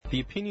The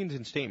opinions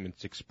and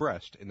statements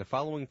expressed in the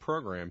following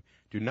program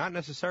do not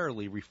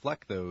necessarily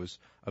reflect those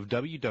of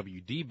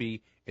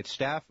WWDB, its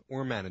staff,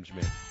 or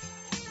management.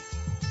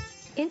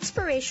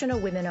 Inspirational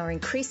women are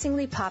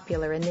increasingly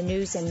popular in the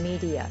news and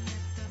media,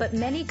 but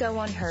many go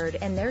unheard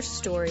and their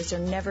stories are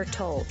never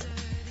told.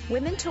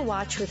 Women to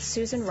Watch with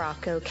Susan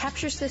Rocco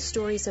captures the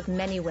stories of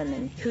many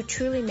women who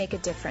truly make a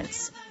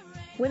difference.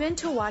 Women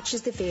to Watch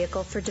is the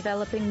vehicle for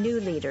developing new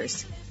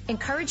leaders,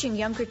 encouraging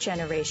younger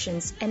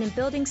generations, and in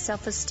building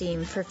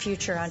self-esteem for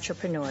future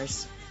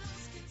entrepreneurs.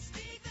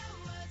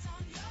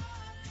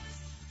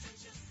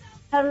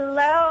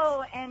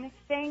 Hello, and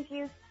thank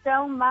you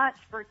so much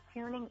for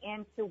tuning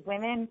in to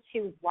Women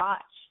to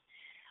Watch.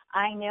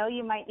 I know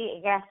you might be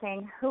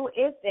guessing, who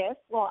is this?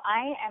 Well,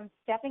 I am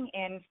stepping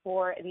in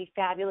for the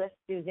fabulous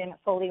Susan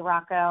Foley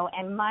Rocco,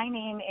 and my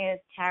name is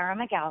Tara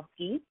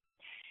Migalski.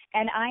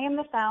 And I am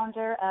the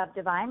founder of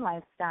Divine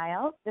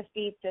Lifestyle, the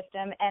Feed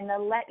System, and the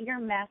Let Your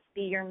Mess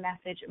Be Your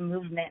Message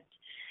movement.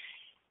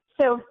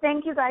 So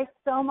thank you guys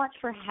so much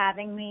for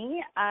having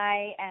me.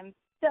 I am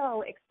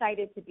so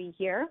excited to be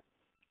here.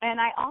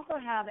 And I also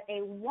have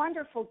a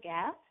wonderful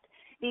guest,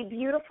 the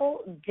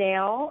beautiful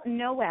Dale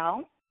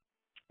Noelle.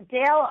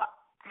 Dale,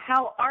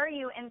 how are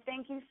you? And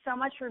thank you so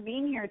much for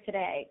being here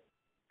today.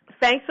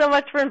 Thanks so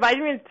much for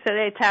inviting me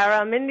today, Tara.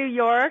 I'm in New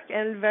York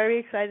and very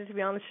excited to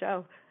be on the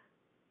show.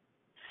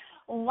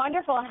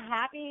 Wonderful.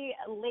 Happy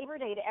Labor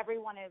Day to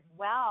everyone as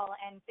well.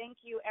 And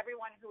thank you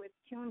everyone who is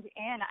tuned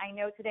in. I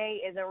know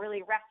today is a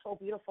really restful,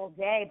 beautiful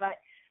day, but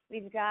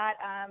we've got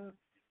an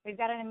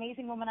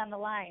amazing woman on the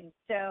line.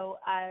 So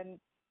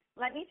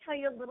let me tell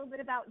you a little bit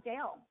about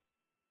Dale.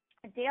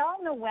 Dale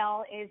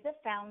Noelle is the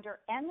founder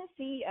and the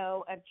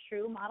CEO of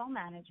True Model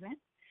Management,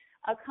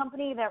 a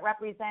company that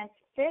represents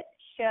fit,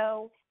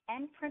 show,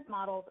 and print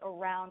models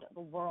around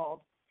the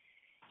world.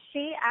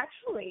 She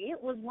actually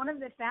was one of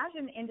the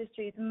fashion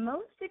industry's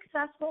most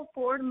successful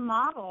Ford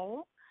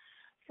models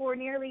for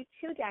nearly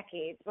 2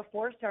 decades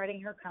before starting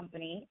her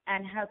company,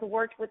 and has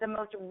worked with the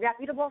most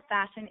reputable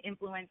fashion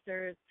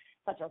influencers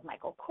such as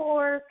Michael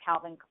Kors,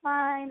 Calvin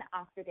Klein,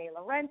 Oscar de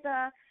la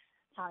Renta,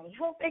 Tommy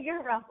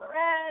Hilfiger, Ralph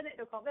Lauren,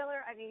 Nicole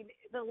Miller. I mean,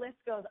 the list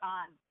goes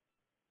on.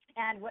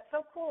 And what's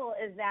so cool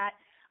is that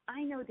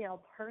I know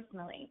Dale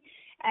personally,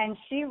 and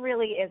she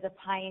really is a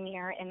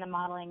pioneer in the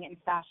modeling and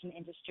fashion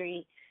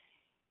industry.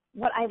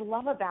 What I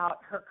love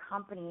about her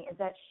company is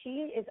that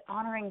she is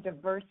honoring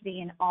diversity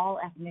in all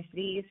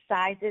ethnicities,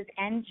 sizes,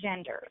 and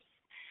genders.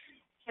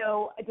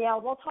 So, Dale,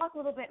 we'll talk a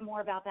little bit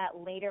more about that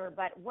later,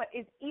 but what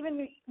is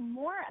even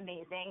more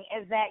amazing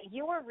is that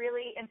you are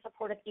really in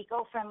support of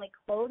eco-friendly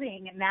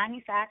clothing and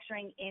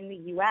manufacturing in the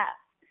U.S.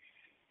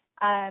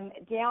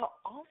 Dale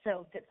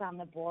also sits on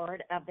the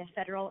board of the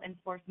Federal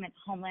Enforcement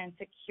Homeland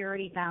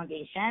Security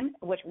Foundation,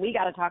 which we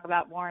got to talk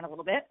about more in a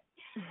little bit,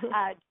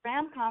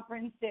 DRAM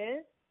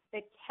conferences,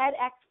 the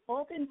TEDx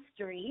Fulton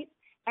Street,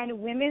 and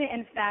Women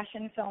in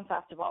Fashion Film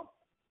Festival.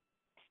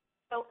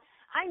 So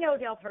I know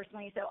Dale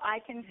personally, so I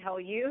can tell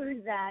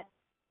you that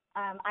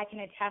I can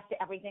attest to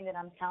everything that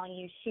I'm telling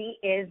you. She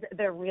is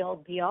the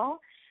real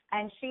deal,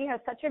 and she has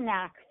such a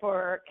knack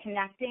for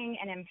connecting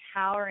and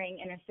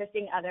empowering and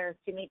assisting others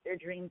to make their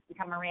dreams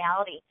become a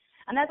reality.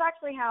 And that's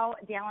actually how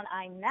Dale and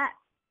I met.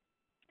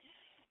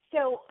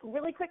 So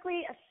really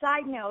quickly, a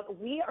side note,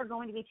 we are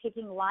going to be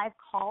taking live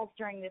calls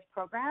during this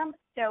program.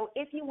 So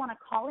if you want to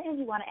call in,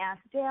 you want to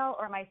ask Dale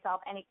or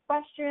myself any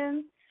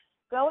questions,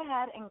 go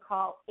ahead and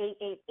call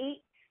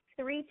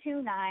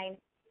 888-329-3306.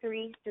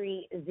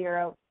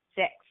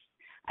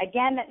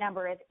 Again, that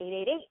number is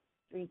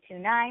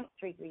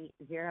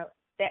 888-329-3306.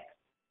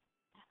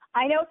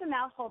 I know it's a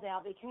mouthful, Dale,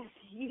 because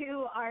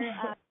you are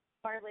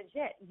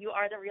legit. You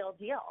are the real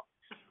deal.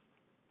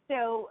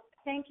 So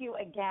thank you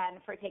again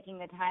for taking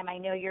the time. I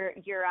know you're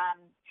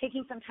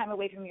taking some time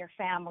away from your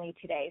family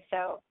today.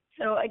 So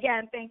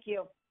again, thank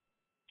you.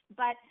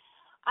 But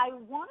I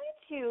wanted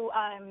to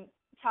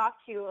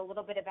talk to you a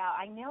little bit about,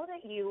 I know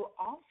that you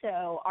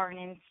also are an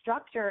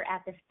instructor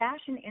at the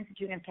Fashion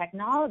Institute of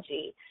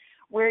Technology,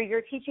 where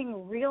you're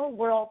teaching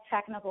real-world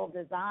technical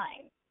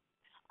design.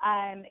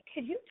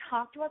 Could you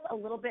talk to us a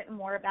little bit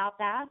more about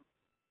that?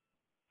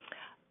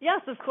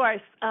 Yes, of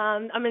course.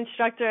 I'm an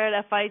instructor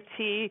at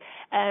FIT,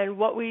 and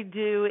what we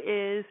do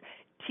is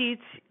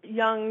teach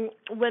young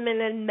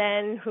women and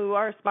men who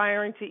are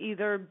aspiring to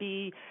either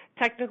be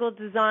technical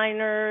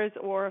designers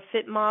or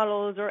fit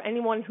models or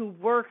anyone who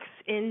works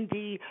in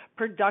the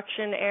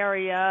production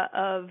area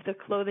of the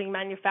clothing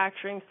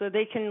manufacturing, so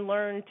they can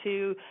learn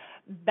to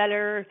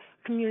better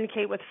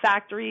communicate with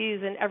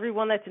factories and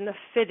everyone that's in the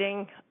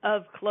fitting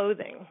of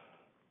clothing.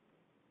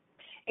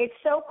 It's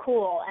so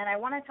cool, and I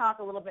want to talk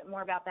a little bit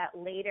more about that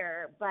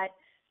later, but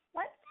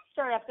let's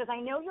start off, because I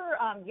know you're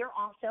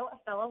also a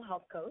fellow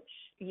health coach.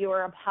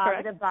 You're a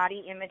positive Correct.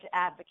 Body image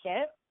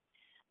advocate.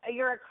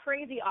 You're a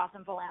crazy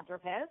awesome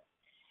philanthropist,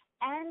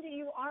 and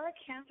you are a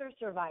cancer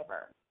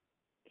survivor.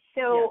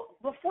 So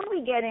Before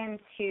we get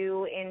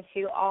into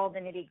all the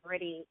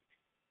nitty-gritty,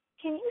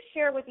 can you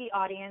share with the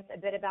audience a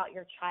bit about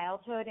your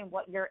childhood and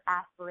what your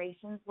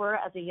aspirations were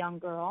as a young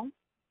girl?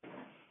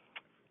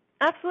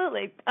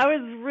 Absolutely. I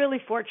was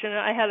really fortunate.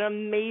 I had an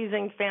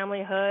amazing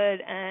familyhood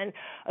and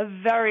a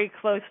very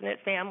close-knit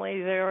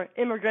family. They were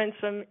immigrants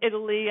from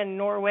Italy and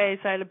Norway,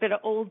 so I had a bit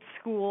of old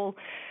school,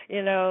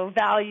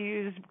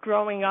 values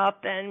growing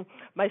up, and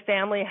my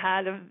family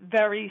had a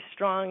very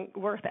strong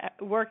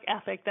work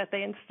ethic that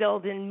they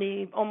instilled in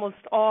me. Almost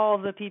all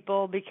the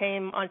people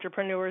became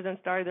entrepreneurs and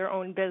started their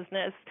own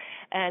business,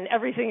 and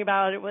everything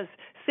about it was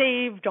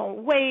save,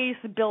 don't waste,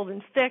 build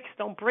and fix,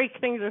 don't break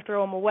things or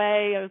throw them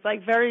away. It was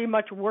like very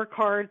much work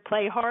hard,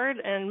 play hard,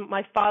 and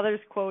my father's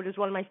quote is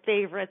one of my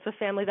favorites: a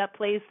family that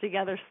plays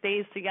together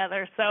stays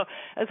together. So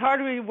as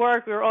hard as we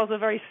worked, we were also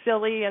very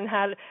silly and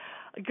had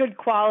good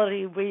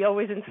quality. We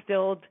always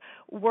instilled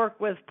work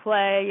with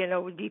play.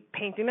 We'd be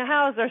painting the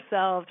house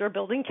ourselves or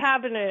building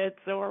cabinets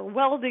or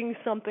welding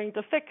something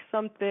to fix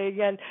something.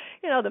 And,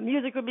 the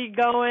music would be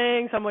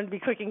going, someone would be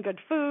cooking good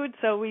food.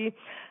 So we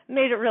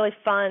made it really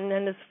fun.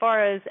 And as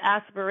far as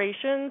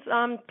aspirations,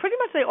 pretty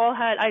much they all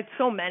had, I had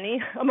so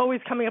many. I'm always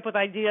coming up with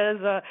ideas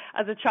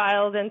as a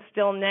child and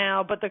still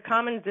now. But the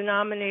common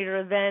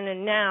denominator then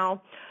and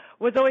now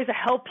was always to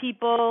help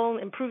people,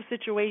 improve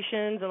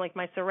situations and like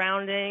my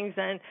surroundings,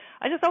 and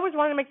I just always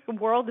wanted to make the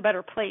world a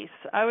better place.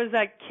 I was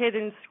that kid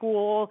in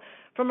school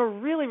from a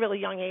really, really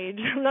young age.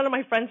 None of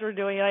my friends were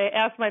doing it. I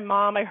asked my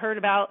mom, I heard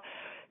about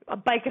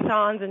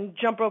bike-a-thons and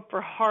jump rope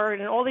for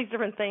heart and all these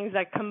different things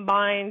that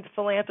combined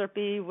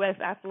philanthropy with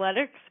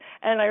athletics,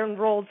 and I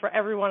enrolled for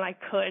everyone I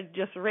could,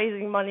 just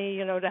raising money,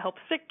 to help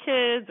sick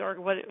kids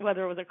or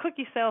whether it was a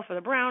cookie sale for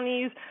the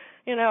brownies.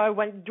 I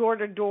went door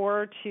to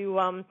door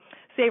to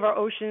save our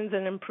oceans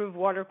and improve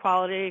water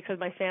quality because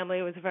my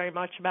family was very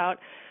much about,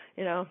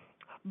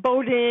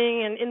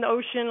 boating and in the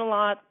ocean a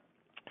lot.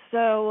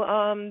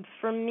 So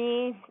for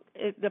me,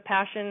 the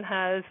passion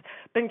has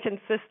been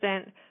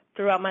consistent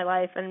throughout my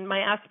life. And my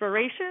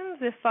aspirations,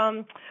 if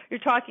you're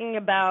talking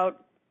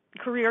about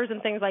careers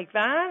and things like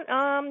that,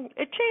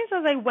 it changed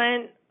as I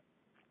went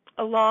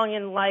along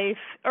in life.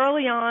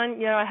 Early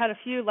on, I had a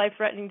few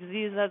life-threatening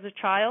diseases as a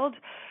child.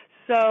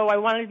 So I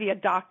wanted to be a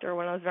doctor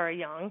when I was very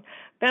young.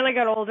 Then I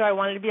got older, I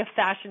wanted to be a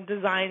fashion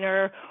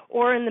designer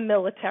or in the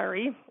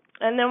military.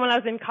 And then when I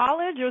was in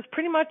college, it was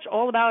pretty much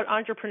all about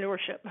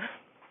entrepreneurship.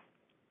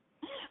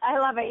 I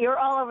love it. You're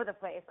all over the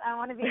place. I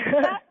want to be a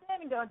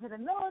captain and go into the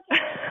military.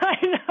 I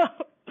know.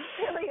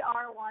 You really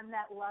are one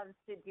that loves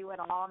to do it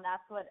all, and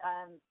that's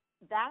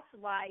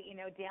why,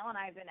 Dale and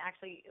I have been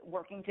actually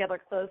working together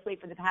closely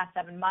for the past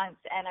 7 months,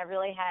 and I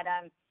really had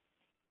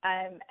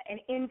an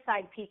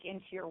inside peek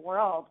into your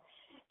world.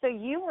 So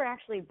you were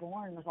actually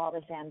born with all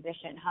this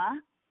ambition,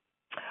 huh?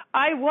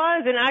 I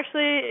was, and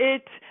actually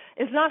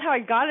it's not how I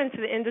got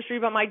into the industry,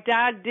 but my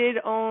dad did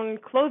own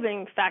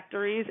clothing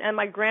factories, and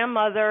my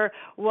grandmother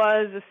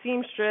was a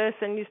seamstress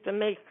and used to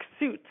make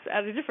suits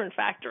at a different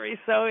factory.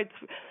 So it's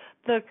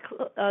the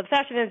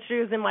fashion industry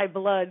was in my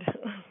blood.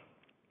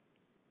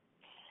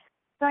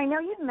 So I know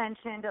you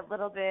mentioned a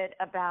little bit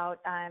about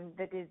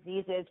the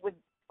diseases.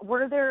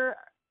 Were there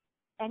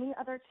any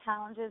other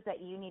challenges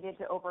that you needed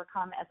to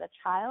overcome as a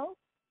child?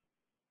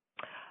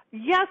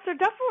 Yes, there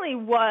definitely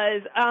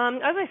was.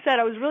 As I said,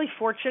 I was really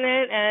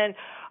fortunate, and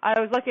I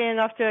was lucky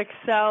enough to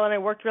excel, and I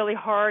worked really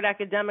hard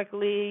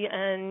academically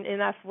and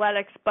in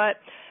athletics. But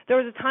there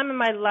was a time in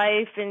my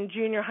life in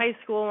junior high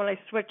school when I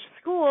switched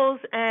schools,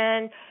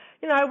 and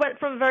I went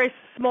from a very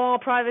small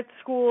private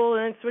school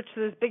and then switched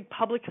to this big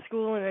public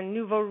school in a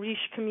nouveau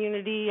riche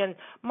community. And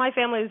my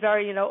family was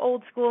very,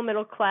 old school,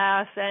 middle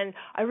class, and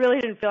I really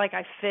didn't feel like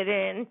I fit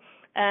in.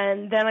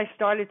 And then I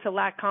started to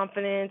lack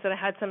confidence, and I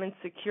had some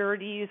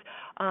insecurities.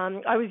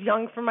 I was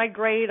young for my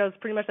grade. I was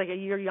pretty much like a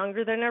year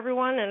younger than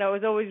everyone, and I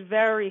was always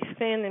very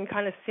thin and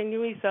kind of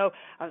sinewy, so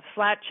I was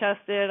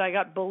flat-chested. I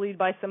got bullied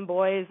by some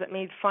boys that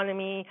made fun of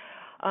me.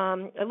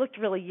 I looked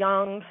really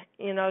young,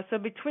 so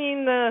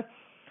between the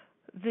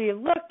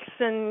looks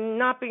and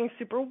not being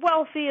super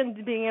wealthy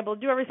and being able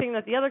to do everything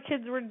that the other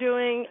kids were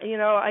doing,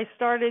 I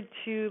started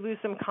to lose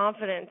some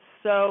confidence.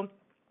 So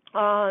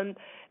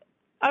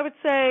I would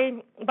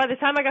say by the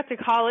time I got to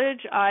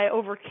college, I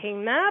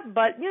overcame that,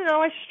 but,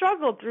 I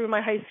struggled through my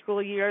high school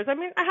years. I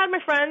mean, I had my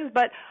friends,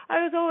 but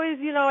I was always,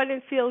 I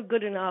didn't feel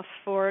good enough,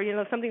 or,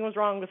 something was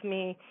wrong with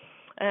me.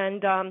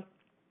 And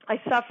I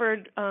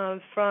suffered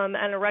from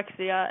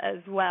anorexia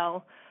as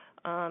well,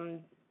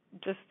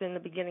 just in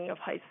the beginning of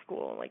high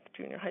school, like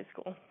junior high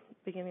school,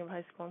 beginning of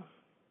high school.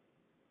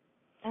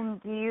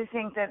 And do you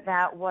think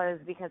that was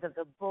because of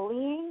the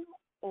bullying,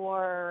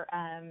 or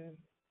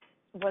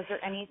was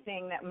there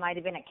anything that might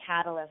have been a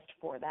catalyst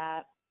for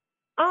that?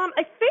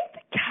 I think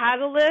the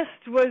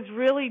catalyst was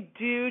really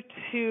due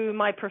to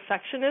my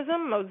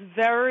perfectionism. I was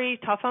very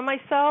tough on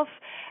myself.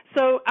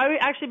 So I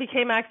actually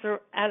became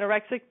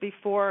anorexic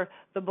before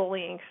the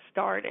bullying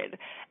started.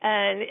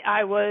 And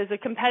I was a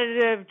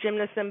competitive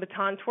gymnast and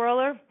baton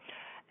twirler.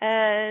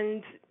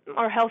 And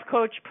our health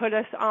coach put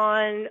us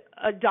on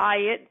a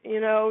diet,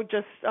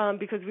 just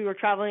because we were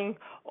traveling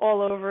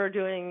all over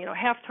doing,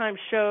 halftime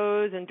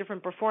shows and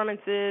different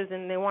performances,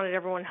 and they wanted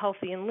everyone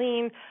healthy and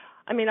lean.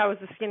 I mean, I was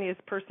the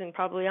skinniest person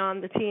probably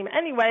on the team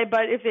anyway,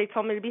 but if they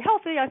told me to be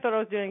healthy, I thought I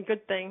was doing a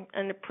good thing.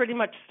 And it pretty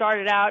much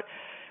started out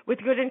with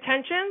good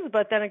intentions,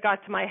 but then it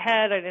got to my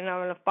head. I didn't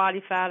have enough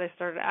body fat. I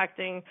started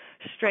acting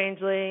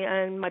strangely,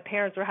 and my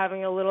parents were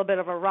having a little bit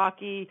of a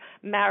rocky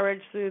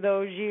marriage through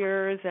those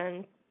years,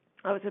 and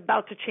I was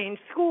about to change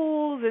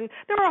schools, and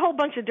there were a whole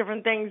bunch of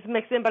different things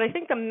mixed in, but I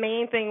think the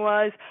main thing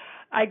was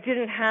I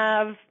didn't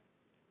have,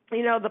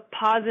 the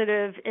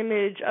positive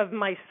image of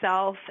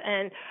myself,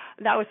 and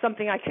that was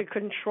something I could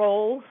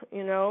control.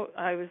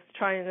 I was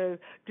trying to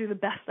do the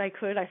best I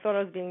could. I thought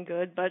I was being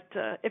good, but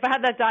if I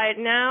had that diet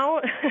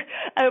now,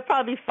 I would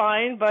probably be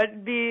fine,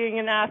 but being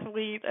an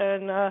athlete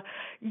and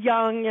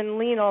young and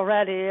lean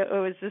already, it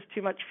was just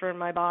too much for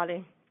my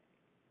body.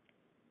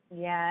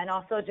 Yeah, and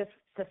also just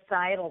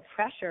societal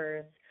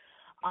pressures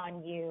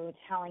on you,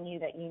 telling you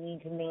that you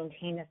need to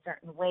maintain a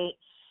certain weight.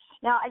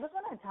 Now, I just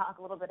want to talk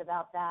a little bit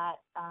about that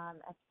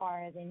as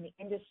far as in the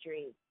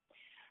industry.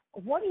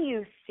 What do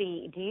you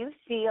see? Do you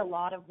see a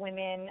lot of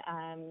women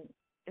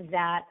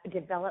that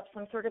develop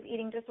some sort of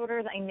eating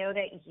disorders? I know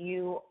that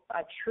you,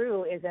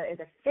 True, is a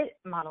fit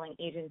modeling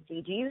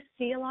agency. Do you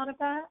see a lot of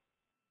that?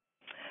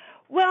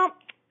 Well,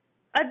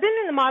 I've been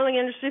in the modeling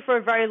industry for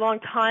a very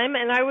long time,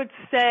 and I would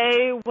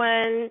say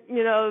when,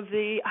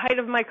 the height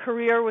of my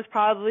career was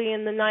probably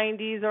in the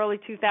 90s, early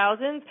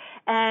 2000s,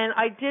 and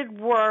I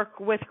did work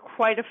with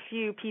quite a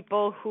few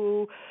people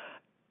who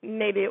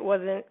maybe it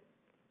wasn't,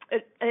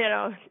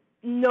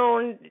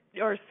 known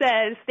or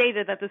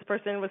stated that this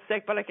person was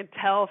sick, but I could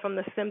tell from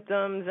the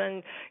symptoms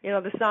and,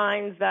 the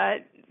signs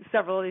that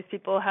several of these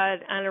people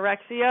had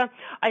anorexia.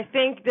 I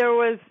think there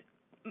was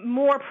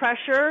more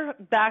pressure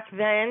back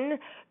then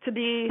to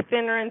be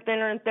thinner and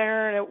thinner and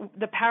thinner, and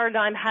the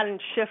paradigm hadn't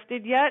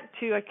shifted yet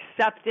to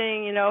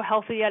accepting,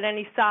 healthy at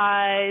any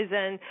size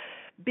and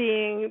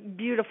being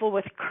beautiful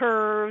with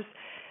curves.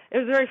 It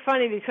was very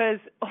funny because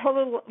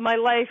all of my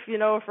life,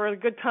 for a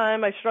good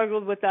time, I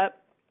struggled with that,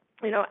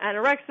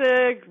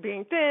 anorexic,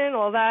 being thin,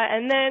 all that,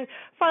 and then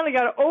finally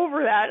got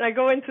over that, and I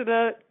go into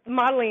the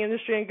modeling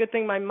industry, and good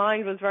thing my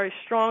mind was very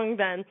strong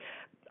then.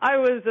 I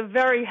was a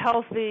very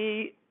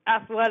healthy,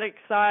 athletic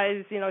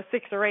size,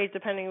 6 or 8,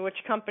 depending which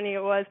company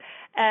it was,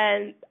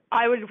 and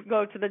I would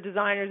go to the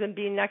designers and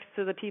be next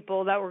to the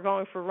people that were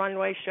going for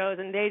runway shows,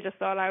 and they just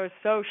thought I was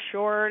so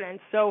short and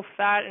so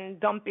fat and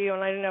dumpy when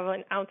I didn't have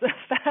an ounce of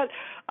fat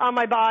on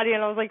my body,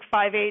 and I was like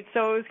 5'8",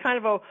 so it was kind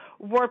of a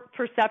warped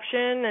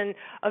perception and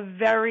a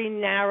very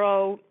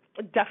narrow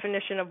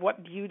definition of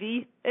what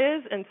beauty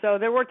is. And so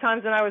there were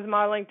times when I was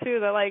modeling too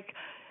that like,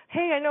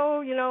 hey, I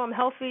know, I'm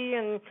healthy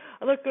and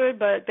I look good,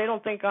 but they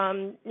don't think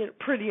I'm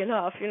pretty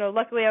enough.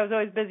 Luckily I was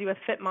always busy with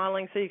fit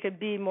modeling, so you could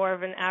be more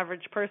of an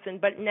average person.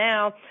 But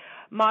now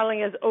modeling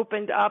has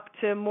opened up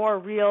to more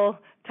real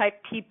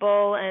type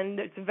people, and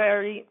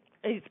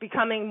it's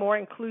becoming more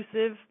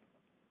inclusive.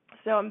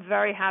 So I'm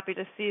very happy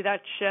to see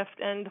that shift,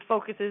 and the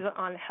focus is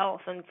on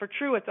health. And for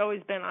True, it's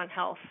always been on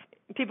health.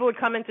 People would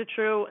come into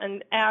True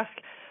and ask,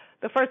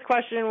 the first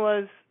question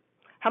was,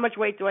 how much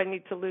weight do I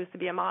need to lose to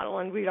be a model?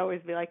 And we'd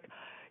always be like,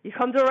 you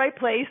come to the right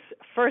place.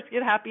 First,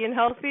 get happy and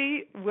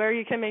healthy, where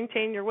you can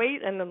maintain your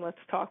weight, and then let's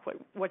talk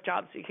what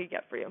jobs we could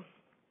get for you.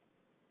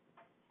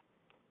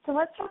 So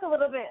let's talk a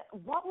little bit,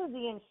 what was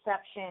the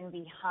inception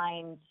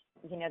behind,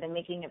 the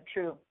making of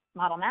True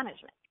Model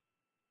Management?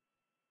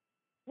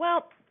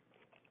 Well,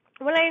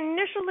 when I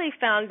initially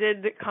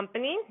founded the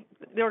company,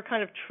 there were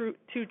kind of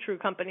two True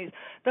companies.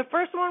 The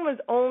first one was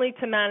only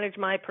to manage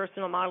my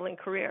personal modeling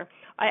career.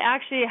 I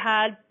actually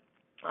had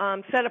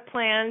set a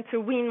plan to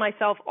wean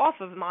myself off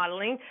of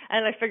modeling,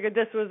 and I figured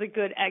this was a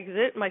good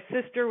exit. My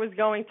sister was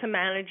going to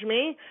manage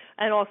me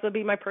and also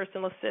be my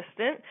personal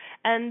assistant,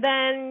 and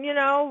then,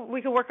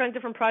 we could work on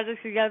different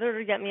projects together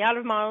to get me out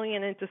of modeling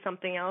and into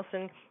something else,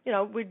 and,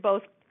 we'd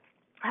both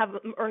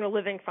earn a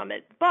living from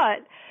it.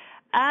 But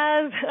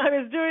as I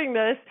was doing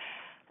this,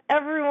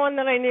 everyone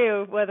that I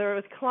knew, whether it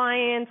was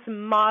clients,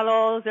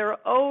 models, they were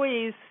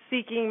always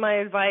seeking my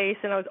advice,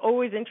 and I was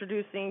always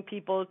introducing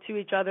people to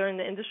each other in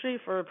the industry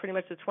for pretty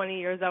much the 20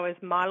 years I was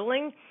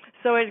modeling.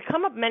 So it had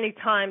come up many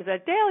times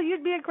that, Dale,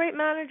 you'd be a great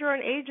manager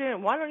and agent.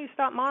 Why don't you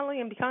stop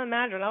modeling and become a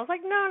manager? And I was like,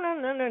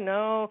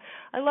 no.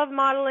 I love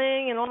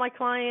modeling and all my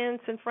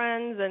clients and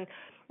friends. And,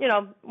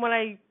 when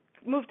I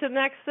move to the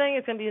next thing,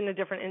 it's going to be in a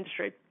different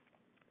industry.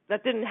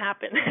 That didn't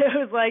happen. It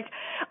was like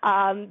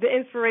the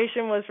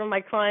inspiration was from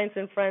my clients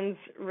and friends'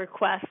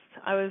 requests.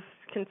 I was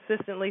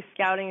consistently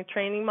scouting and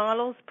training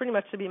models, pretty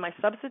much to be my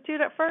substitute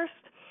at first.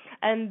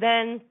 And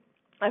then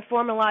I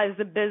formalized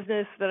the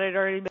business that I'd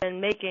already been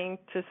making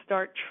to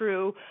start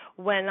True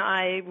when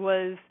I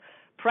was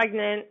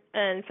pregnant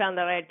and found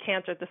that I had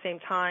cancer at the same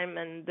time.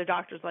 And the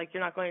doctor's like,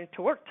 you're not going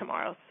to work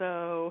tomorrow.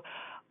 So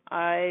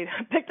I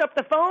picked up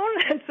the phone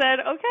and said,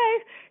 okay,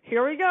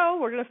 here we go.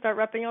 We're going to start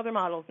repping other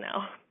models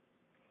now.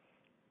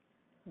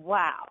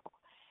 Wow.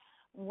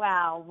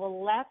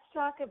 Well, let's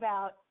talk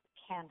about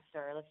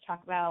cancer. Let's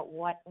talk about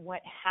what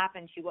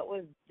happened to you. What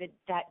was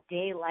that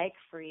day like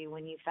for you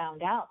when you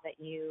found out that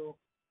you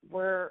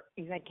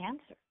had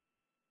cancer?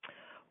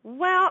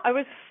 Well, I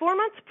was 4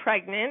 months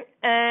pregnant,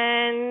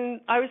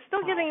 and I was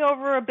still getting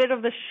over a bit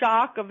of the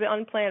shock of the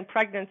unplanned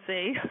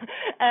pregnancy.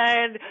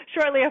 And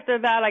shortly after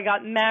that, I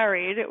got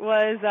married. It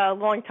was a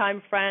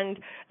longtime friend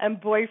and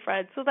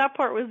boyfriend, so that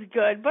part was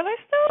good. But I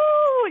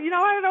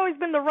still, I had always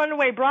been the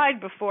runaway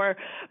bride before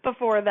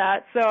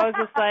that. So I was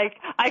just like,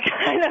 I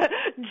kind of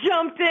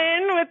jumped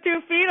in with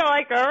 2 feet. I'm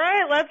like, all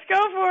right, let's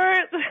go for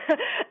it.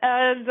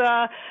 And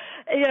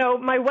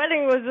my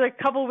wedding was a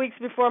couple weeks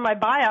before my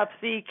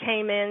biopsy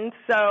came in,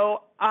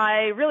 so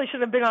I really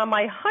should have been on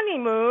my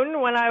honeymoon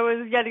when I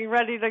was getting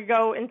ready to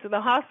go into the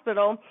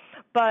hospital.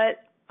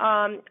 But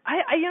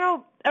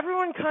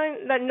everyone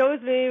that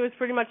knows me was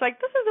pretty much like,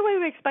 this is the way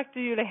we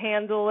expected you to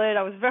handle it.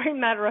 I was very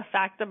matter of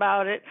fact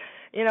about it.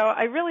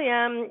 I really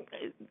am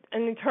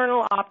an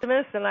eternal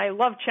optimist, and I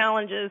love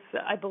challenges.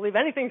 I believe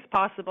anything's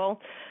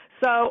possible.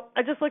 So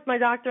I just looked my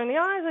doctor in the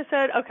eyes. I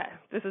said, okay,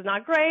 this is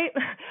not great,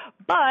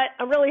 but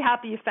I'm really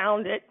happy you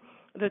found it,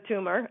 the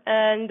tumor.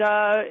 And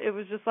it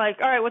was just like,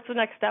 all right, what's the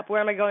next step?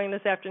 Where am I going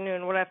this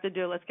afternoon? What do I have to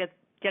do? Let's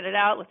get it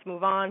out. Let's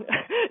move on.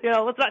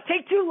 Let's not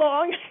take too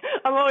long.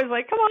 I'm always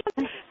like, come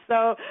on.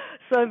 So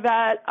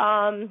that,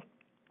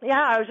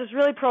 I was just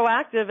really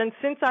proactive. And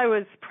since I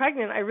was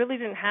pregnant, I really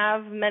didn't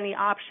have many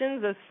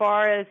options as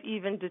far as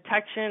even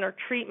detection or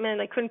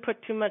treatment. I couldn't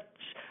put too much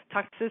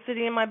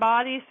toxicity in my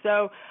body.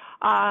 So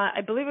I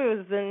believe it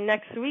was the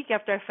next week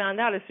after I found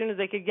out, as soon as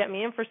they could get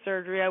me in for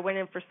surgery, I went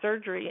in for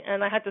surgery.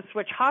 And I had to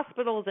switch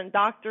hospitals and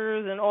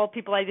doctors and all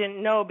people I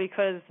didn't know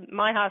because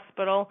my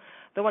hospital,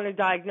 the one who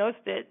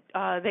diagnosed it,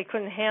 they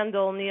couldn't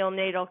handle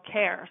neonatal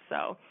care.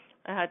 So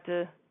I had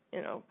to,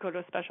 go to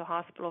a special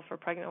hospital for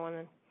pregnant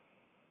women.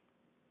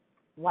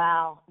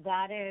 Wow,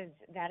 that is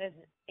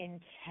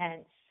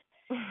intense.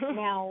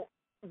 Now,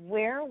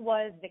 where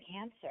was the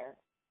cancer?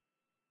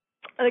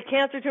 The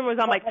cancer tumor was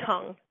on my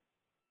tongue.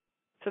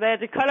 So they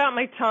had to cut out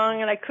my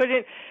tongue, and I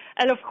couldn't.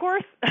 And of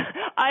course,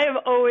 I am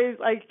always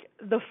like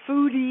the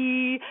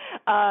foodie.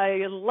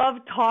 I love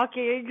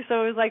talking.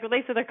 So it was like when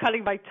they said they're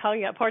cutting my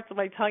tongue out, parts of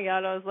my tongue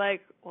out, I was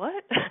like,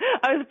 what?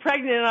 I was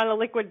pregnant on a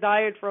liquid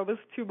diet for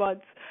almost 2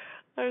 months.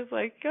 I was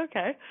like,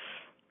 okay.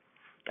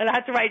 And I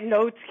had to write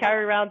notes,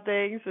 carry around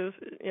things.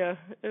 It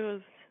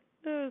was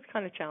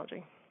kind of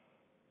challenging.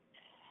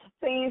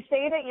 So you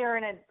say that you're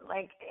an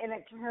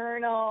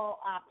eternal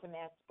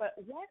optimist, but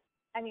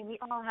we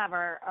all have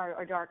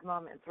our dark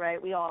moments,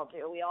 right? We all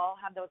do. We all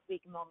have those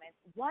weak moments.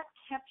 What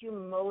kept you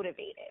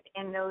motivated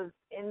in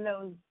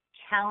those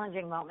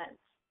challenging moments?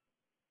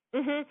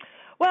 Mhm.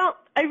 Well,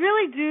 I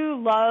really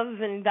do love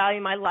and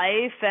value my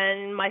life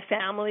and my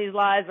family's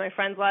lives, my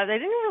friends' lives. I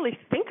didn't really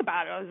think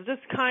about it. I was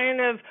just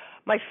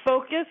my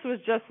focus was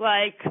just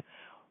like,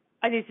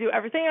 I need to do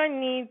everything I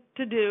need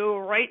to do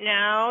right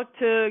now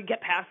to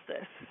get past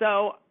this.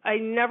 So I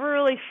never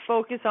really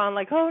focus on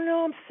like, oh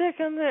no, I'm sick.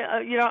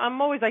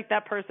 I'm always like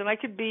that person. I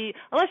could be,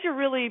 unless you're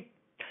really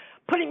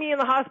putting me in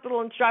the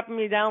hospital and strapping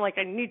me down like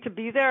I need to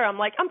be there, I'm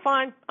like, I'm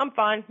fine,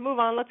 move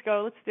on, let's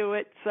go, let's do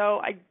it.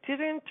 So I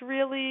didn't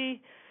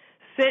really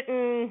sit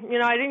and,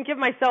 I didn't give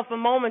myself a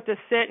moment to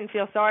sit and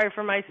feel sorry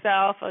for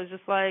myself. I was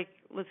just like,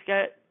 let's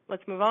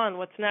move on.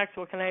 What's next?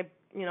 What can I,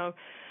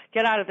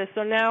 get out of this?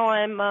 So now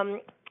I'm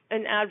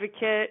an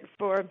advocate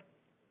for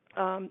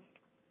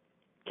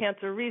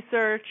cancer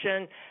research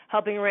and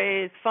helping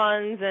raise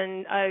funds,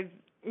 and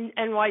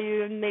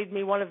NYU made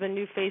me one of the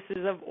new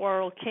faces of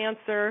oral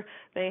cancer.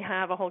 They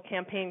have a whole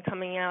campaign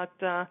coming out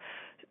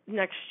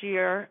next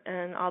year,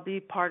 and I'll be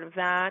part of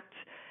that.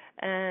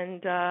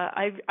 And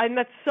I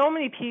met so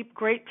many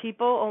great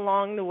people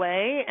along the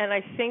way, and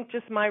I think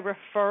just my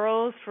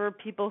referrals for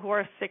people who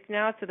are sick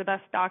now to the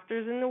best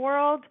doctors in the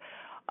world,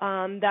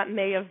 that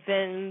may have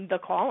been the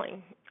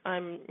calling.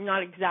 I'm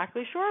not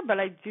exactly sure, but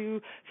I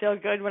do feel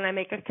good when I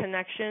make a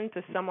connection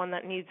to someone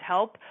that needs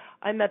help.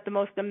 I met the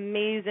most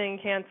amazing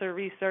cancer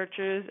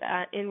researchers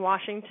in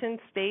Washington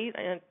State,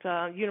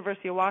 at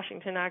University of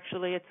Washington,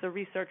 actually. It's a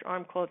research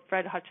arm called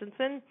Fred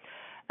Hutchinson,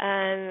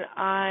 and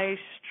I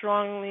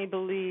strongly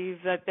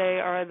believe that they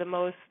are the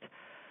most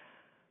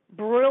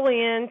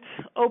brilliant,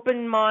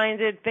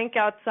 open-minded, think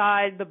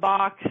outside the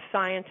box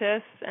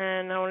scientists,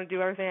 and I want to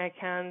do everything I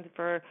can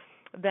for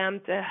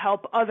them to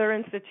help other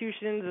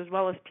institutions as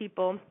well as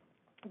people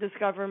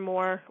discover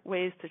more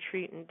ways to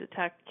treat and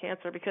detect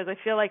cancer, because I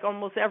feel like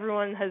almost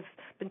everyone has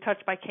been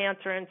touched by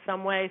cancer in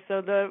some way.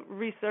 So the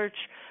research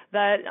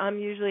that I'm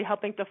usually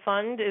helping to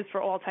fund is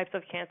for all types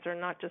of cancer,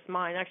 not just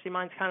mine. Actually,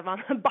 mine's kind of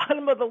on the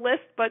bottom of the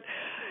list, but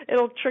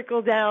it'll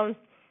trickle down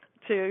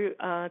to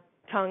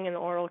tongue and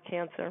oral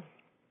cancer.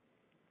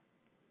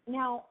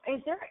 Now,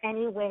 is there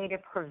any way to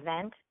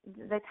prevent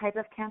the type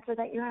of cancer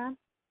that you have?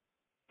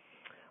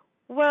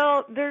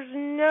 Well, there's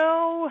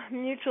no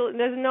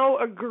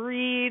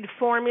agreed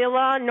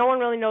formula. No one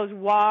really knows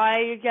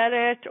why you get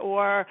it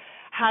or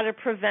how to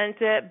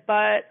prevent it,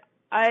 but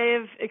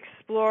I've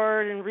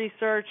explored and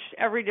researched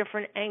every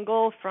different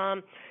angle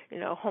from,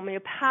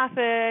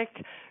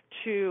 homeopathic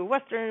to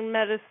Western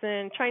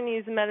medicine,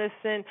 Chinese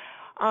medicine.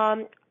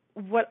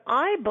 What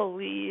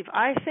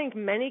I think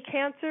many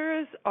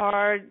cancers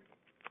are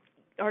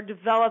are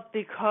developed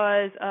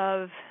because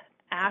of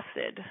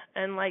acid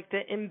and like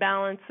the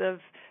imbalance of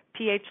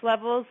pH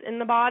levels in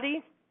the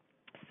body.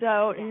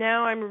 So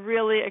now I'm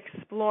really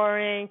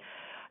exploring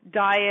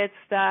diets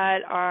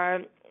that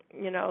are,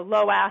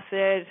 low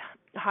acid,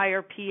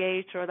 higher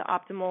pH, or the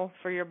optimal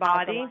for your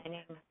body.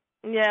 Alkalining.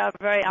 Yeah,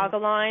 very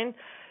alkaline.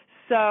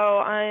 So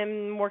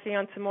I'm working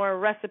on some more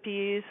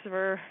recipes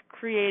for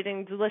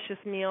creating delicious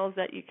meals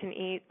that you can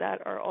eat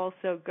that are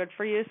also good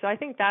for you. So I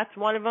think that's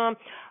one of them.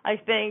 I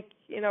think,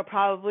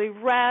 probably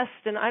rest.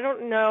 And I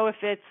don't know if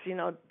it's,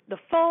 the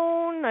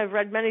phone. I've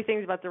read many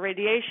things about the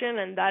radiation,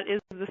 and that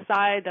is the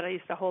side that I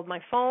used to hold my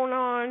phone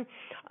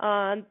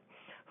on.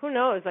 Who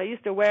knows? I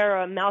used to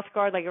wear a mouth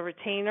guard, like a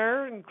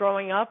retainer,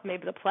 growing up.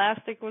 Maybe the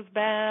plastic was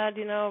bad,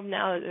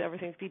 Now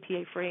everything's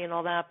BPA free and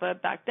all that.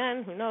 But back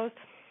then, who knows?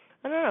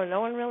 I don't know. No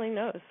one really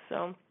knows.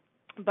 So,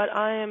 but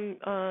I am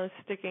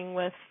sticking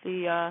with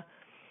the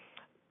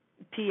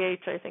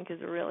pH. I think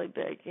is a really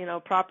big,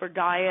 proper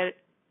diet,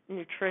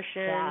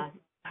 nutrition,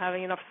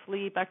 having enough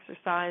sleep,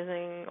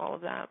 exercising, all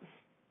of that.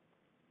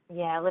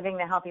 Yeah, living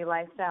the healthy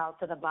lifestyle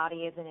so the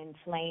body isn't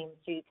inflamed,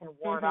 so you can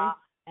ward off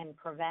and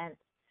prevent.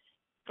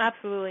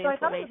 Absolutely, so inflammation I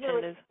thought it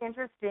was really is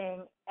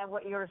interesting at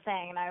what you were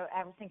saying, and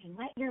I was thinking,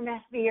 let your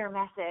mess be your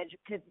message,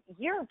 because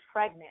you're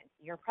pregnant.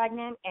 You're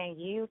pregnant, and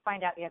you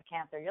find out you have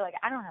cancer. You're like,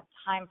 I don't have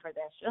time for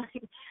this. You're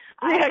like,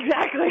 yeah,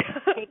 exactly.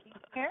 taken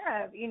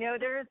care of.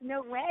 There is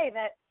no way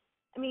that.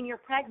 You're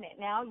pregnant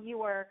now.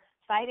 You are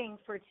fighting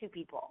for two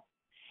people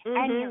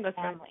and your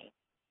family. Right.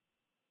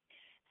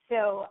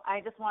 So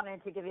I just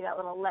wanted to give you that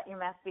little let your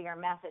mess be your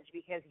message,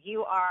 because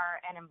you are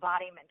an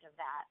embodiment of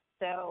that.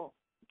 So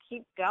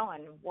keep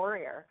going,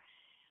 warrior.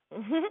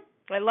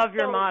 I love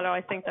your motto.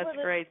 I think that's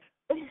great.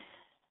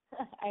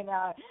 I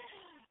know.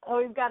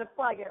 Always got to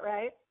plug it,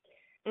 right?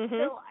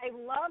 So I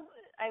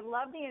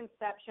love the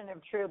inception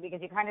of True, because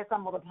you kind of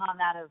stumbled upon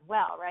that as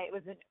well, right?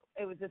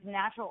 It was this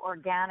natural,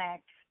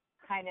 organic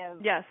kind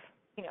of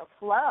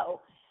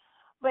flow.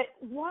 But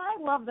what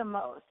I love the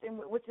most, and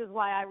which is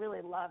why I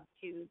really love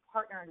to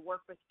partner and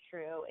work with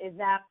True, is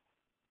that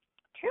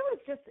True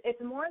is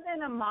it's more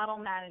than a model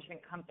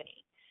management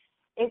company.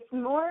 It's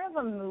more of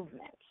a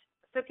movement.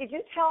 So could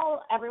you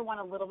tell everyone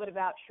a little bit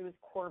about True's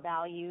core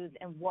values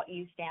and what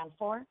you stand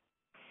for?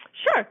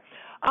 Sure.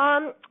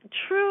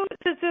 True,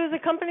 this is a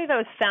company that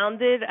was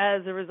founded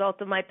as a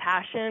result of my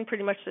passion,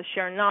 pretty much to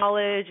share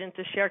knowledge and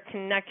to share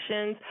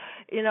connections.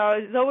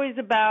 It's always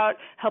about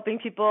helping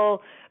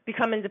people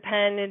become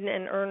independent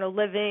and earn a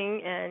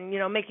living and,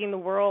 making the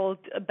world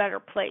a better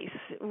place.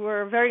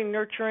 We're very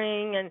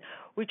nurturing, and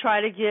we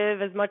try to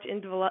give as much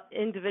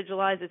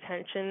individualized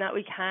attention that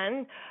we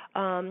can.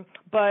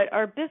 But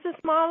our business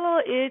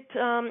model,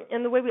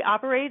 and the way we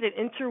operate, it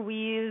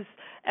interweaves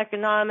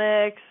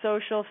economic,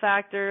 social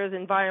factors,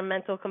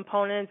 environmental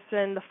components,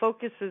 and the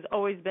focus has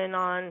always been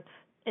on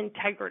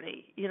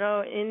integrity.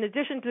 In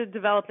addition to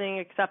developing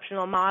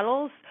exceptional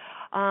models,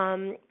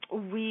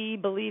 we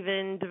believe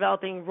in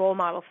developing role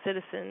model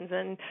citizens,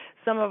 and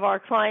some of our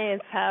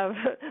clients have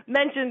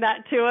mentioned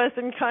that to us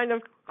and kind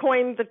of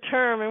coined the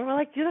term, and we're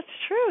like, yeah, that's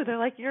true. They're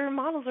like, your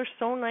models are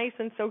so nice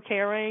and so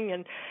caring,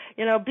 and,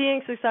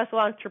 being successful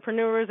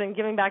entrepreneurs and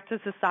giving back to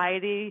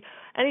society,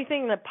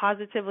 anything that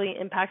positively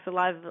impacts the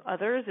lives of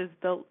others is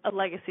a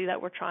legacy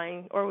that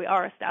we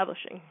are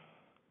establishing.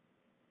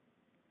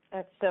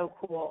 That's so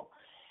cool.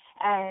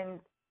 And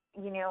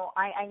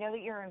I know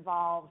that you're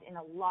involved in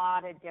a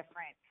lot of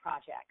different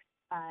projects.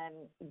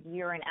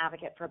 You're an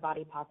advocate for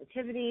body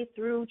positivity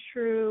through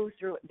True,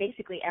 through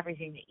basically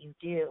everything that you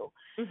do.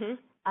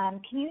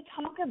 Can you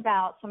talk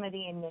about some of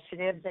the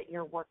initiatives that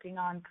you're working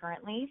on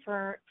currently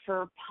for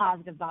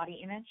positive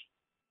body image?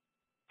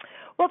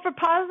 Well, for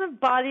positive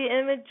body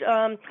image,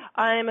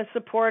 I am a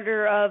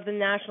supporter of the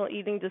National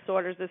Eating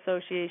Disorders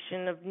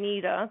Association of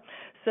NEDA.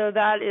 So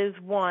that is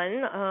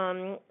one.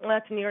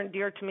 That's near and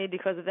dear to me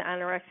because of the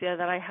anorexia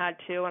that I had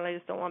too, and I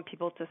just don't want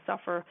people to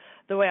suffer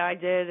the way I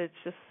did. It's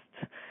just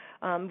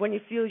when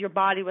you fuel your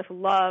body with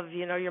love,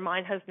 your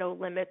mind has no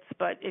limits,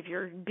 but if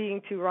you're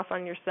being too rough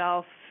on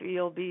yourself,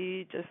 you'll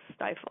be just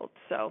stifled.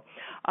 So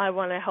I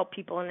want to help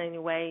people in any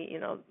way,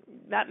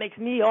 that makes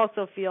me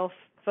also feel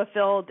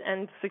fulfilled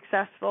and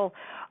successful.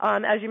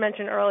 As you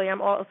mentioned earlier,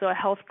 I'm also a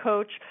health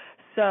coach,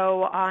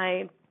 so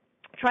I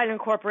try to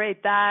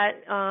incorporate that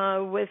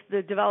with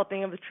the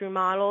developing of the True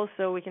models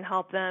so we can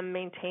help them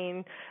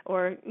maintain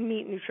or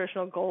meet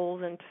nutritional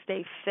goals and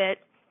stay fit.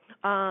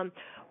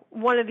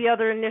 One of the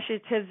other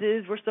initiatives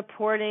is we're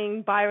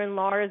supporting Byron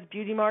Laura's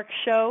Beauty Mark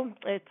show.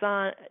 It's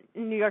on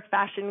New York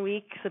Fashion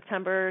Week,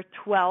 September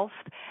 12th,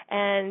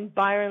 and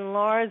Byron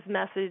Laura's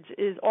message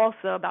is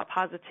also about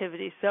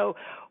positivity. So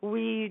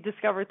we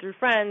discovered through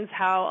friends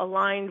how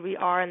aligned we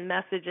are in the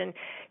message, and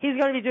he's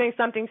going to be doing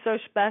something so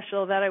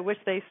special that I wish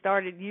they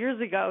started years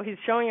ago. He's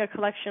showing a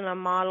collection of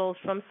models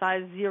from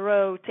size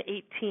 0 to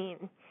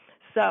 18.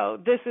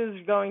 So this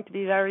is going to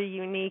be very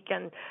unique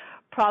and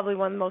probably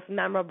one of the most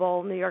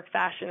memorable New York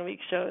Fashion Week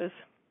shows.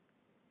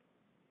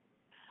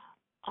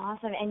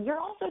 Awesome. And you're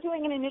also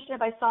doing an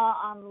initiative I saw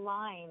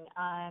online.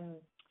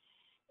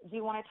 Do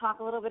you want to talk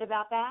a little bit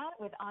about that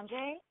with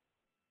Anjay?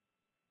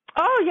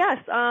 Oh, yes.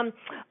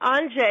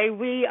 Anjay,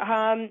 we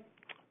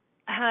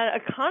had a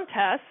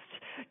contest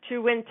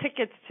to win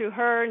tickets to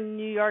her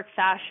New York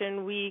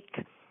Fashion Week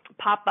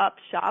pop-up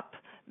shop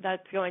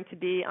that's going to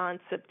be on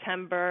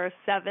September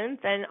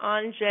 7th. And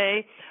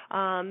Anjay,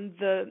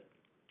 the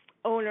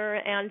owner,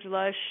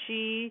 Angela,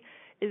 she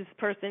is the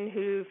person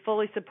who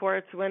fully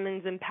supports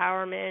women's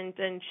empowerment,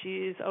 and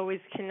she's always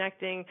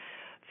connecting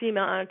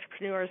female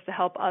entrepreneurs to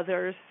help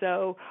others.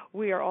 So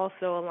we are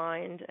also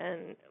aligned,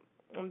 and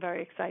I'm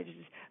very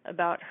excited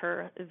about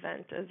her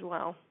event as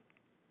well.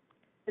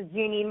 Do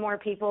you need more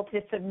people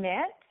to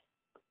submit,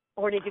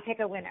 or did you pick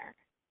a winner?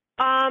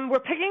 We're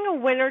picking a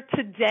winner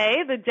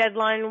today. The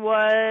deadline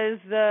was,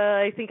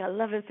 I think,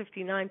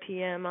 11:59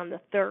 p.m. on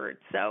the 3rd.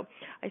 So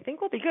I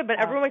think we'll be good. But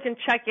everyone can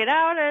check it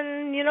out,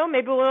 and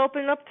maybe we'll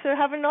open up to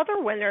have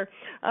another winner.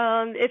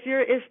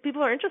 If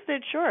people are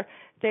interested, sure,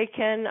 they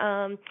can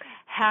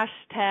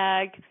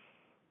hashtag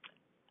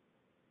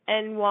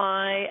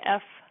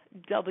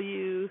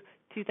NYFW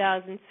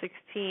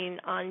 2016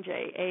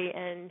 Anjay,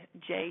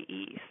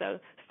 ANJE.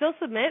 So still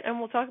submit, and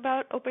we'll talk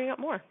about opening up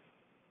more.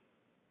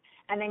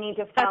 And they need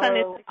to follow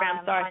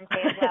Instagram,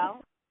 Anjay as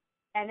well.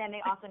 And then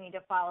they also need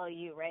to follow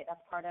you, right? That's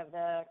part of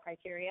the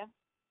criteria?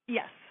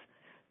 Yes.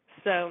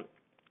 So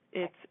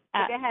it's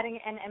Go ahead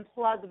and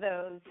plug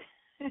those.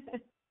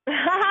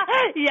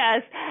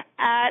 Yes,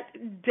 at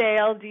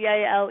Dale,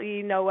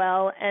 D-A-L-E,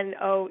 Noelle,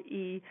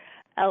 Noelle_true,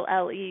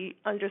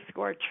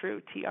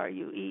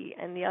 TRUE.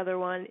 And the other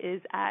one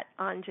is at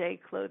Anjay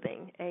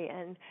Clothing,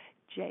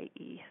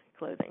 ANJE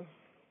Clothing.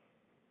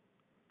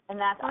 And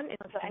that's awesome.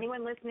 So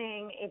anyone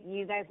listening, if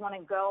you guys want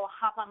to go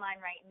hop online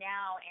right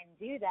now and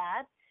do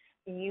that,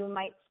 you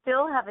might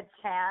still have a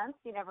chance.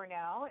 You never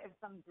know if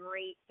some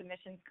great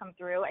submissions come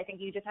through. I think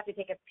you just have to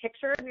take a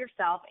picture of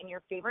yourself in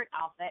your favorite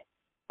outfit,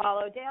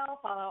 follow Dale,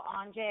 follow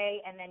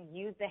Anjay, and then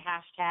use the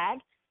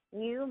hashtag.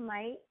 You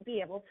might be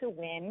able to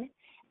win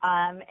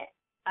an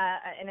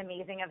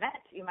amazing event.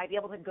 You might be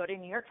able to go to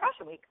New York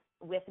Fashion Week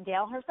with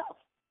Dale herself.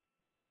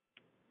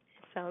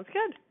 Sounds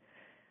good.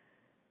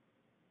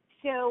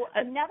 So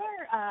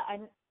another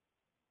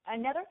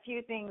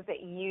few things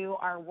that you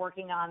are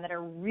working on that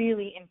are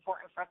really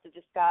important for us to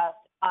discuss.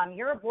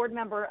 You're a board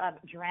member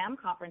of DRAM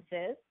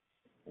Conferences,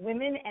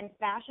 Women and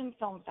Fashion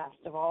Film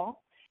Festival,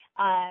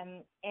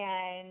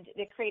 and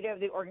the creator of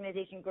the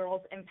organization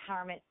Girls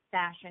Empowerment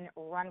Fashion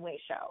Runway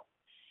Show.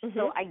 Mm-hmm.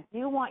 So I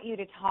do want you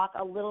to talk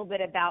a little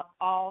bit about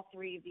all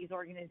three of these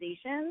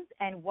organizations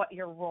and what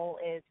your role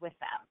is with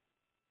them.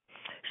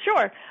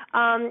 Sure.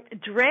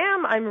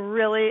 DRAM I'm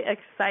really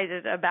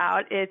excited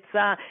about. It's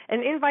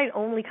an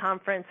invite-only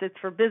conference. It's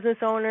for business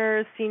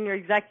owners, senior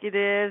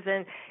executives,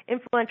 and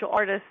influential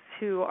artists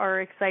who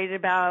are excited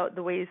about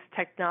the ways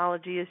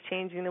technology is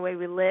changing the way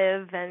we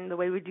live and the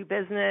way we do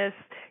business,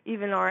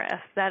 even our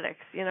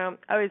aesthetics.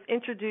 I was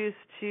introduced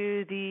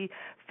to the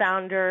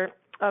founder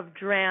of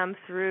DRAM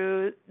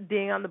through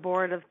being on the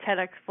board of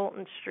TEDx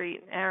Fulton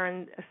Street.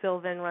 Aaron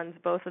Sylvan runs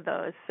both of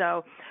those.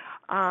 So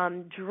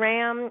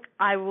DRAM,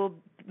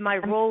 my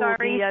role will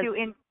be as...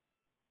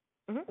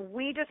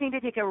 We just need to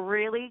take a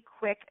really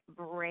quick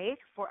break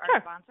for our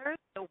sponsors,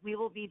 so we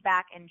will be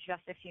back in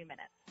just a few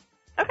minutes.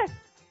 Okay.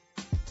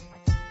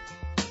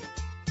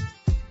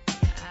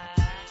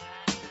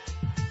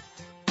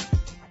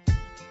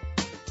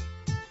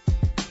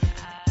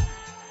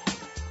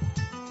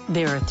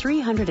 There are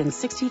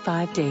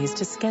 365 days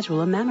to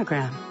schedule a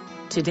mammogram.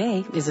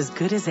 Today is as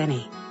good as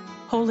any.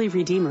 Holy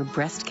Redeemer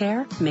Breast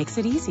Care makes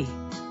it easy.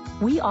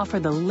 We offer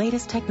the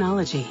latest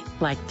technology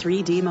like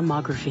 3D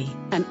mammography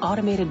and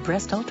automated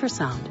breast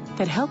ultrasound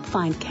that help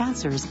find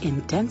cancers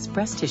in dense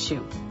breast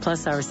tissue.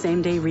 Plus, our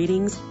same-day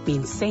readings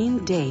mean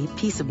same-day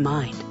peace of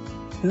mind.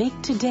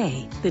 Make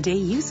today the day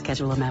you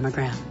schedule a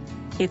mammogram.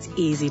 It's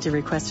easy to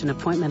request an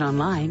appointment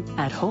online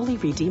at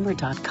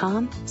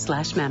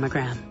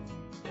holyredeemer.com/mammogram.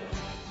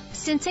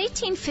 Since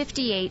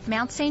 1858,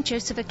 Mount St.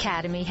 Joseph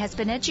Academy has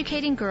been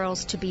educating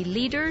girls to be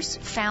leaders,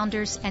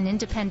 founders, and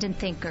independent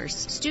thinkers.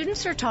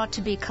 Students are taught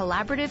to be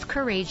collaborative,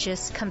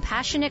 courageous,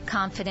 compassionate,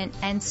 confident,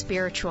 and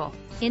spiritual.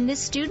 In this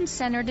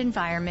student-centered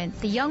environment,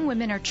 the young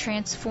women are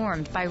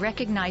transformed by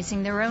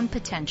recognizing their own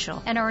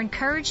potential and are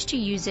encouraged to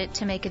use it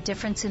to make a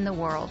difference in the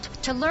world.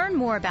 To learn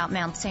more about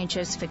Mount St.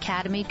 Joseph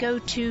Academy, go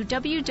to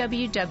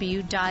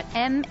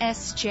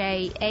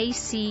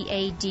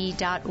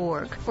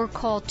www.msjacad.org or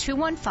call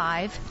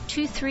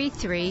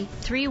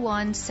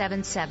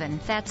 215-233-3177.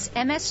 That's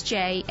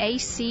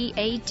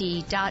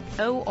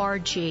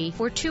msjacad.org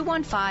or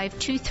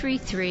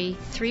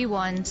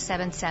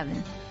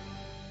 215-233-3177.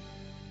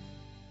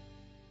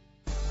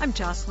 I'm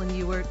Jocelyn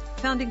Ewart,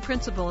 founding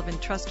principal of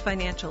Entrust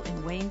Financial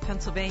in Wayne,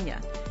 Pennsylvania,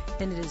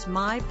 and it is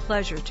my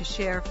pleasure to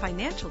share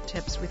financial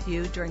tips with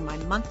you during my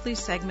monthly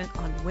segment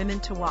on Women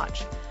to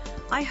Watch.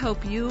 I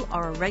hope you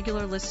are a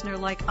regular listener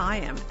like I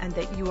am and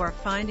that you are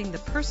finding the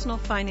personal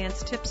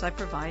finance tips I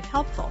provide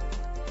helpful.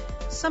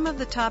 Some of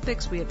the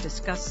topics we have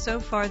discussed so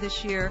far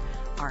this year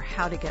are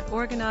how to get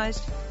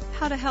organized,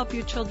 how to help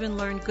your children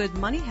learn good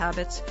money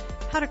habits,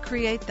 how to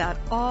create that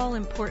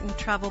all-important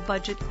travel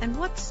budget, and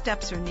what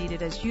steps are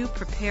needed as you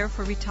prepare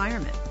for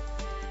retirement.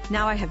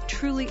 Now I have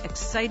truly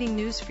exciting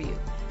news for you,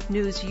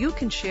 news you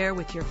can share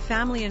with your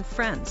family and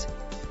friends.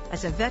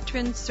 As a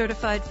veteran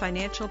certified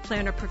financial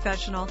planner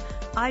professional,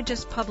 I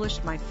just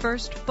published my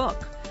first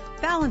book,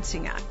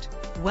 Balancing Act,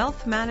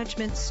 Wealth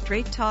Management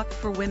Straight Talk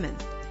for Women.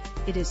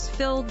 It is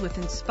filled with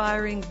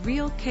inspiring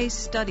real case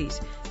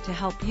studies to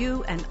help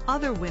you and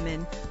other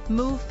women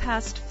move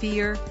past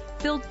fear,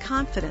 build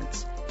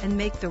confidence, and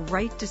make the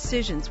right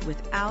decisions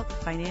without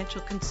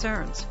financial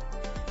concerns.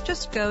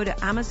 Just go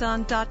to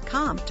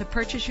Amazon.com to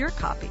purchase your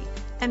copy.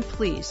 And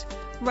please,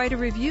 write a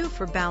review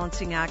for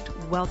Balancing Act,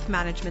 Wealth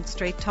Management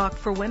Straight Talk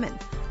for Women.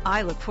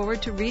 I look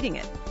forward to reading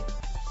it.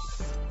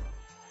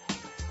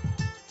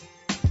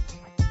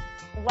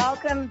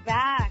 Welcome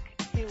back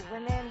to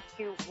Women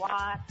to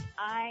Watch.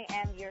 I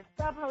am your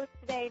sub-host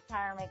today,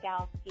 Tyra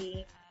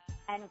Migalski,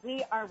 and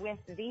we are with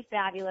the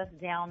fabulous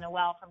Dale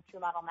Noelle from True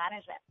Model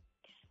Management.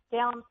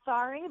 Dale, I'm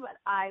sorry, but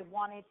I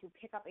wanted to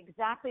pick up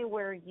exactly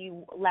where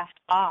you left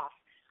off.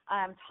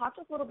 Talk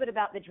to us a little bit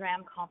about the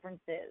DRAM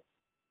conferences.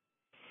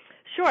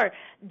 Sure.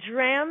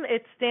 DRAM,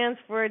 it stands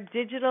for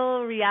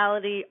Digital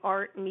Reality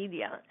Art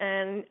Media.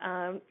 And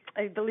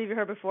I believe you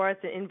heard before,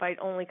 it's an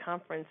invite-only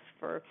conference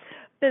for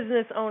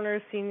business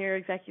owners, senior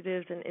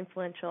executives, and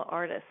influential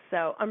artists.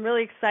 So I'm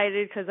really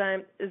excited because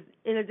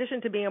in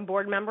addition to being a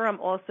board member, I'm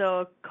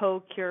also a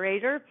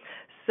co-curator.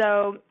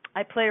 So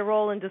I play a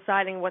role in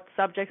deciding what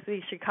subjects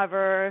we should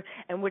cover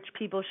and which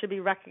people should be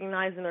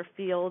recognized in their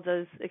fields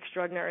as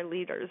extraordinary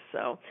leaders.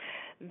 So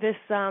this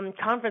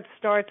conference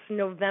starts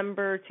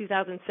November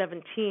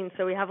 2017,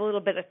 so we have a little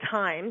bit of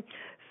time.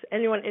 So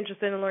anyone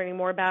interested in learning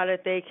more about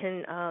it, they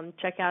can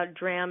check out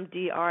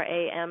dram.org,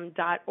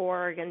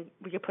 and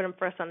we can put them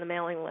first on the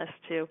mailing list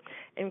to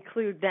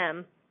include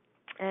them.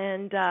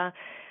 And to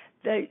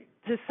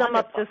sum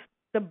up just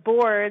the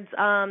boards,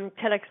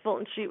 TEDx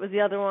Fulton Street was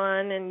the other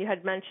one, and you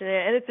had mentioned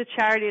it. And it's a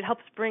charity. It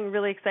helps bring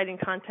really exciting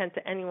content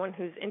to anyone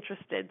who's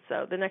interested.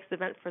 So the next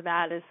event for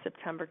that is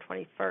September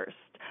 21st.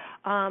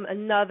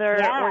 Another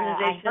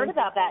organization. I heard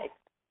about that.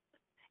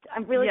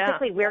 Really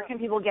quickly, where can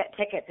people get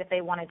tickets if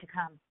they wanted to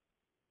come?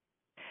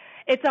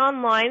 It's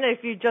online.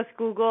 If you just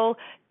Google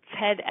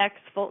TEDx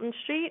Fulton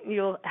Street,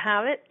 you'll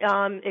have it.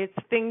 It's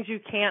Things You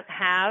Can't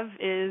Have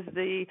is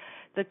the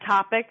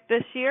topic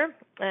this year,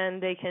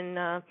 and they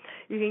can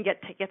you can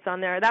get tickets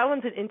on there. That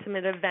one's an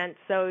intimate event,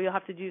 so you'll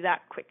have to do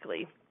that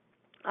quickly.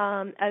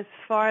 As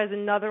far as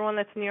another one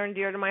that's near and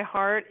dear to my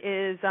heart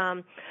is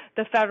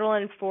the Federal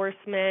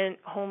Enforcement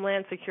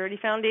Homeland Security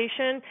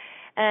Foundation.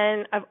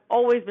 And I've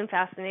always been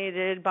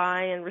fascinated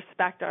by and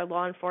respect our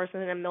law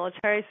enforcement and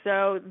military.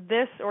 So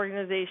this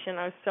organization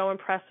I was so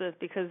impressed with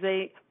because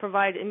they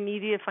provide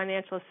immediate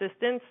financial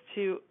assistance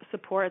to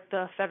support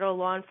the federal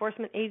law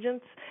enforcement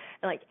agents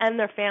and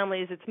their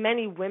families. It's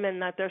many women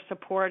that they're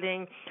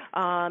supporting.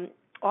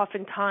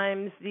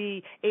 Oftentimes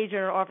the agent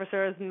or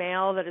officer is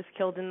male that is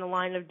killed in the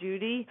line of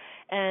duty,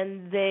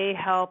 and they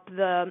help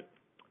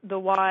the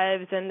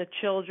wives and the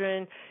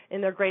children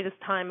in their greatest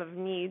time of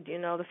need. You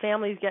know, the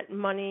families get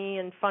money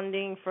and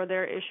funding for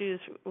their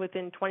issues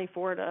within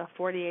 24 to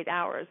 48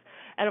 hours.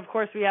 And, of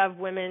course, we have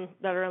women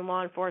that are in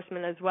law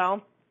enforcement as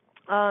well.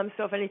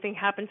 So if anything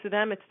happens to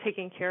them, it's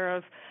taking care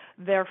of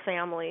their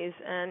families.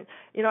 And,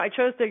 you know, I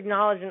chose to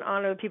acknowledge and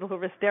honor the people who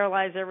risk their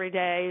lives every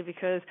day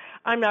because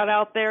I'm not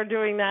out there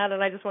doing that,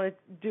 and I just want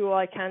to do all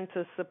I can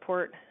to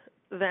support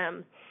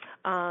them.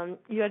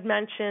 You had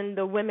mentioned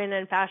the Women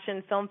in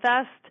Fashion Film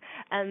Fest,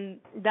 and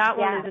that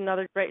one is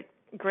another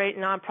great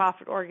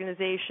nonprofit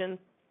organization.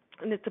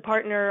 And it's a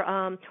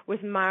partner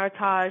with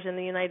Meritage and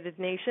the United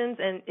Nations,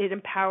 and it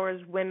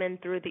empowers women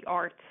through the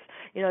arts.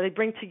 You know, they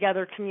bring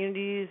together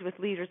communities with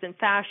leaders in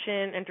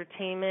fashion,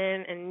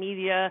 entertainment, and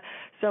media.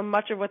 So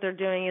much of what they're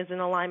doing is in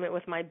alignment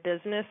with my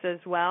business as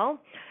well.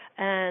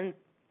 And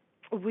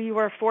we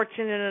were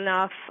fortunate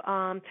enough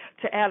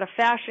to add a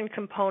fashion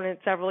component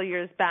several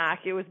years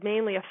back. It was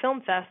mainly a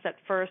film fest at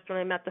first when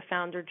I met the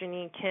founder,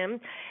 Janine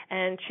Kim,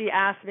 and she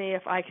asked me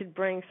if I could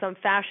bring some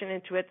fashion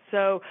into it.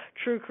 So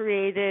True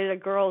created a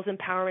girls'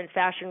 empowerment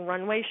fashion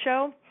runway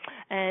show,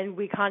 and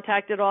we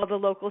contacted all the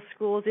local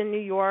schools in New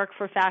York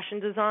for fashion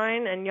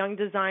design, and young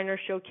designers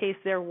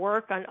showcased their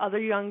work on other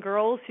young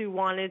girls who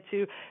wanted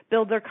to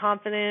build their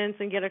confidence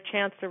and get a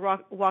chance to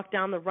walk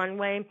down the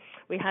runway.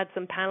 We had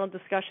some panel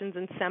discussions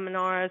and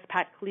seminars.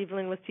 Pat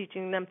Cleveland was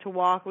teaching them to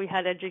walk. We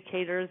had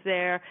educators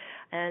there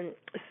and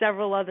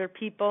several other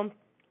people.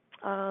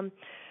 So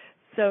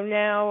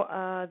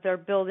now they're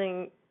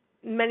building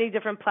many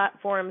different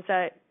platforms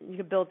that you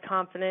can build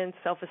confidence,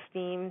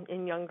 self-esteem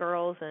in young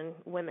girls and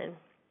women.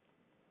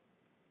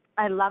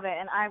 I love it,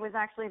 and I was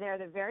actually there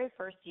the very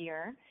first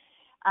year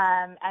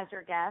as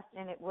your guest,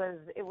 and it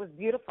was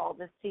beautiful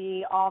to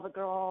see all the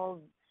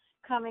girls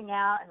coming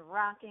out and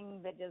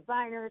rocking. The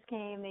designers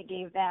came; they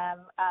gave them,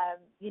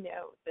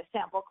 the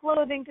sample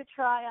clothing to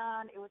try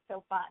on. It was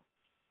so fun,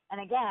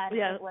 and again,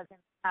 it was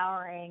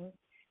empowering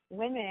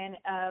women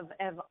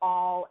of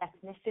all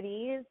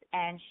ethnicities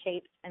and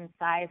shapes and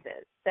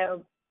sizes.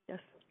 So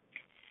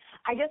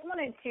I just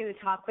wanted to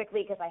talk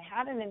quickly because I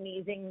had an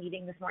amazing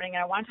meeting this morning,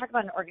 and I want to talk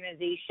about an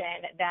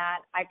organization that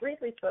I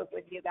briefly spoke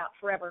with you about,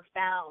 Forever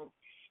Found.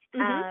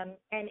 And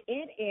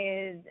it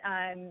is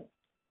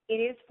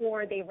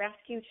for, they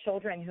rescue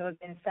children who have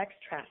been sex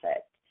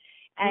trafficked.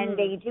 And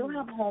they do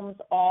have homes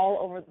all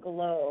over the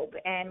globe.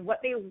 And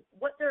what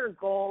their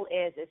goal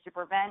is to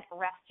prevent,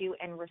 rescue,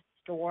 and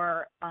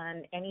restore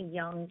any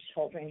young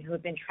children who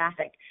have been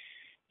trafficked.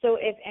 So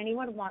if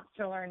anyone wants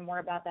to learn more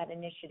about that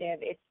initiative,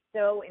 it's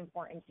so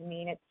important to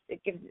me. And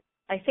it gives,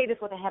 I say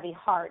this with a heavy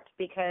heart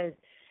because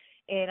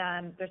we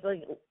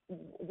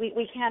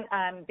can't,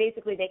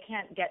 basically they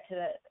can't get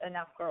to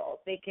enough girls.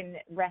 They can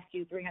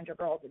rescue 300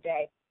 girls a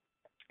day.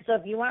 So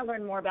if you want to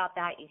learn more about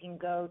that, you can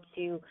go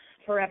to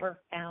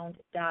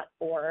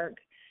foreverfound.org.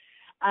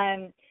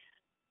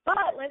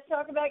 But let's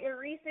talk about your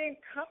recent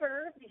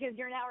cover, because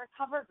you're now a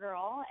cover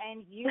girl,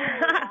 and you were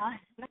on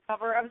the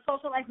cover of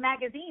Social Life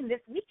magazine this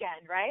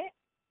weekend, right?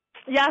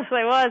 Yes,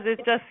 I was.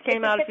 It just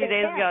came out a few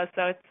days ago,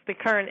 so it's the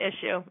current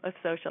issue of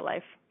Social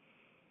Life.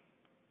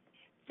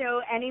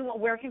 So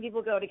where can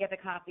people go to get the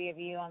copy of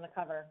you on the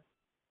cover?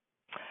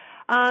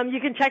 You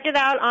can check it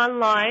out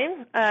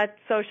online at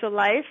Social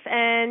Life,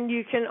 and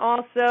you can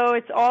also,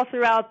 it's all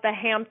throughout the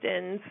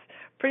Hamptons.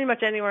 Pretty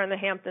much anywhere in the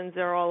Hamptons,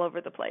 they're all over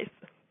the place.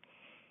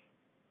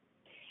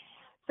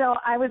 So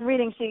I was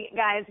reading,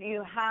 guys,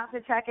 you have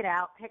to check it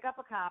out, pick up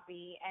a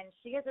copy, and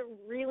she has a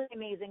really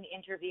amazing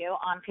interview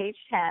on page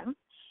 10.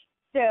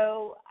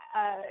 So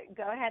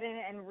go ahead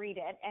and read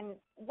it. And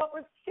what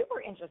was super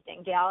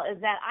interesting, Gail,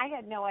 is that I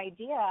had no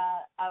idea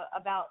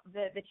about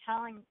the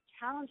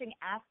challenging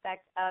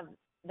aspects of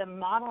the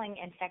modeling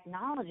and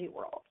technology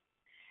world.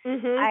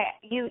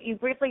 You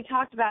briefly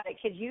talked about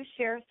it. Could you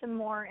share some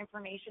more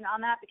information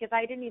on that? Because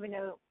I didn't even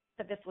know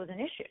that this was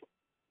an issue.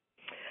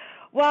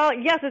 Well,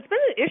 yes, it's been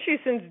an issue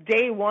since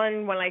day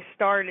one when I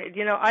started.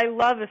 You know, I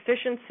love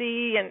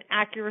efficiency and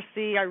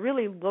accuracy. I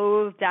really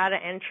loathe data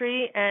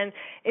entry, and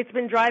it's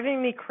been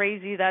driving me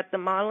crazy that the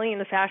modeling and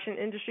the fashion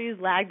industries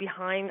lag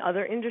behind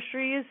other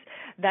industries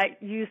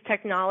that use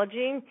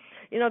technology.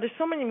 You know, there's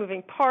so many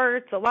moving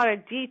parts, a lot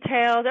of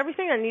details,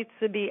 everything that needs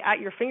to be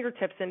at your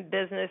fingertips in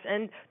business,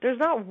 and there's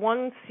not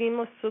one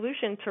seamless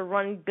solution to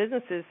run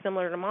businesses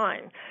similar to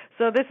mine.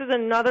 So this is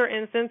another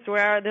instance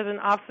where there's an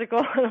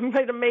obstacle, and I'm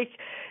going to make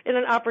it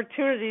an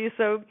opportunity.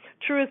 So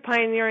True is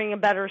pioneering a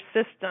better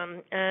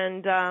system,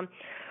 and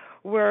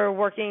we're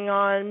working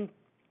on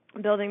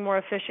building more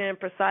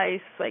efficient,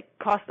 precise,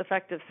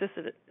 cost-effective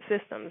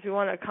systems. We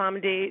want to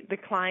accommodate the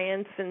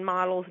clients' and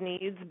models'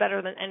 needs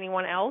better than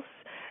anyone else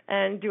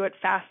and do it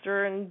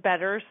faster and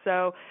better.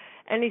 So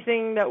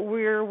anything that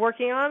we're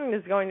working on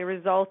is going to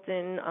result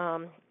in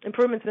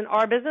improvements in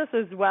our business,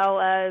 as well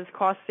as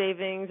cost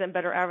savings and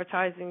better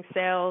advertising,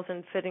 sales,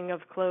 and fitting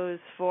of clothes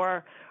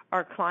for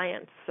our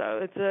clients.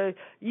 So it's a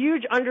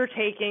huge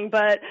undertaking,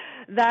 but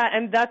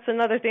that's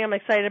another thing I'm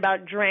excited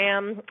about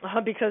DRAM,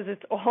 because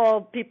it's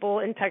all people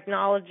in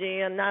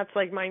technology, and that's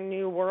like my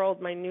new world,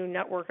 my new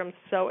network. I'm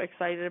so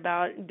excited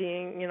about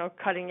being,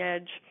 cutting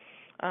edge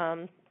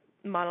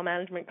model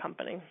management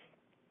company.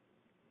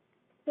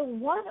 So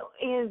what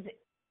is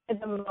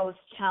the most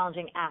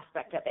challenging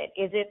aspect of it?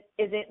 Is it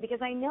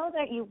because I know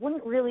that you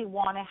wouldn't really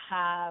want to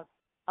have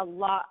a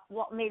lot,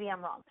 well, maybe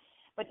I'm wrong,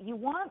 but you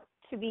want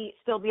to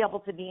still be able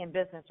to be in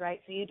business, right?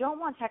 So you don't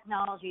want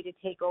technology to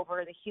take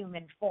over the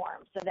human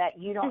form so that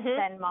you don't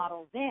send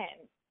models in,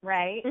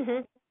 right?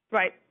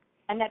 Right.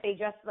 And that they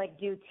just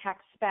do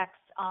tech specs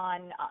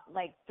on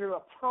through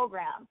a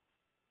program.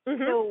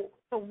 So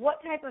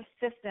what type of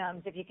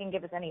systems, if you can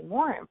give us any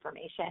more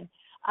information,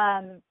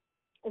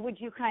 would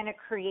you kind of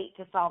create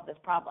to solve this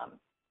problem?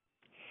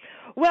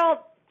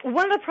 Well,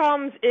 one of the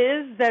problems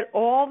is that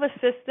all the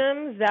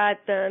systems that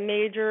the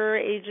major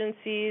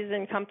agencies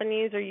and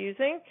companies are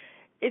using,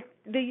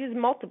 they use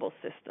multiple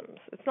systems.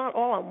 It's not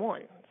all on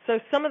one. So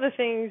some of the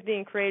things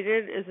being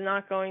created is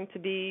not going to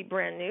be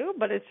brand new,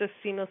 but it's just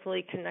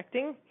seamlessly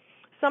connecting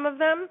some of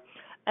them.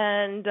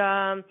 And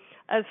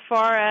as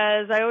far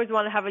as I always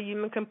want to have a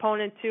human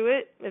component to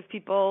it, if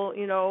people,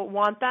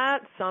 want that,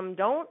 some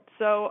don't.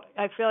 So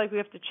I feel like we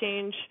have to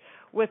change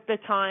with the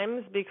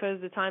times,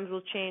 because the times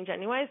will change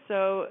anyway.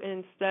 So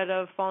instead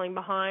of falling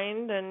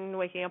behind and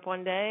waking up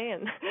one day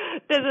and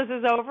business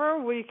is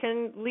over, we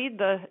can lead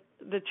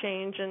the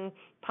change and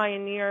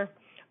pioneer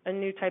a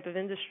new type of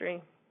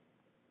industry.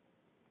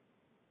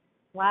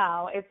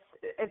 Wow,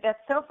 that's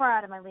so far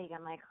out of my league.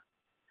 I'm like,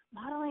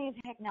 modeling and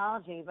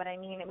technology, but I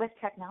mean, with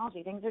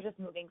technology, things are just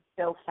moving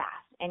so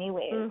fast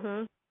anyways.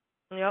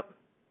 Yep.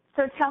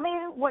 So tell me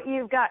what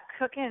you've got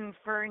cooking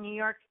for New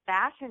York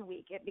Fashion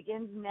Week. It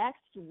begins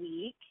next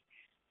week.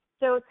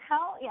 So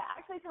tell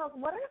us,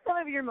 what are some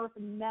of your most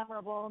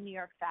memorable New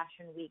York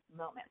Fashion Week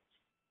moments?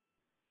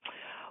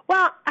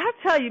 Well, I'll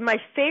tell you, my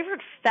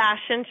favorite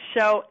fashion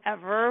show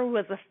ever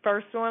was the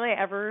first one I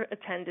ever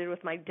attended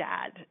with my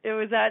dad. It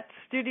was at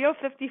Studio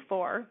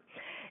 54.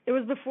 It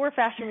was before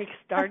Fashion Week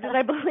started,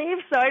 I believe,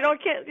 so I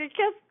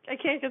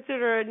can't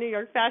consider a New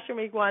York Fashion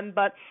Week one,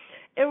 but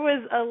It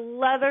was a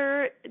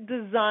leather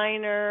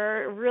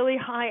designer, really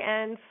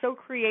high-end, so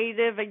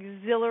creative,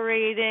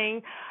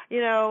 exhilarating.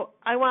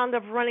 I wound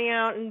up running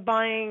out and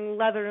buying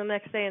leather the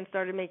next day and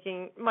started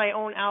making my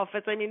own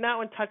outfits. I mean, that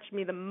one touched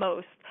me the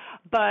most.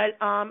 But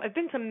I've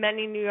been to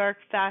many New York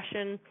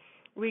Fashion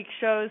Week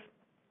shows.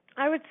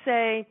 I would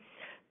say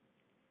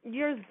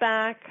years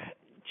back,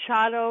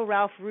 Chado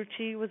Ralph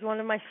Rucci was one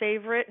of my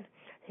favorite.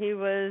 He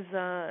was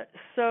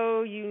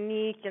so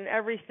unique and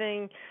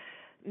everything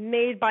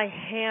made by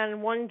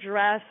hand. One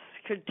dress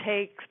could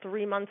take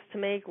 3 months to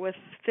make with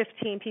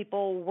 15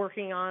 people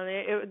working on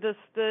it.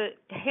 The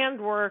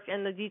handwork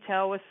and the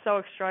detail was so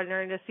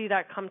extraordinary. To see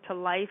that come to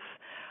life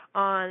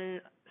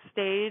on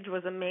stage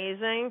was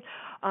amazing.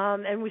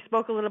 And we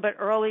spoke a little bit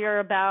earlier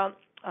about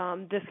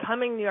this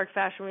coming New York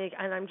Fashion Week,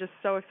 and I'm just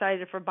so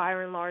excited for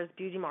Byron Laur's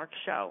Beauty Mark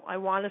show. I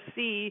want to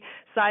see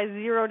size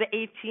 0 to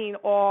 18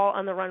 all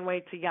on the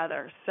runway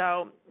together.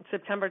 So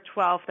September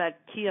 12th, that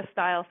Kia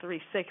Style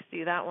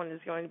 360, that one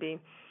is going to be,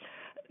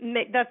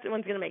 that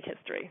one's going to make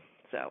history.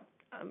 So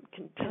I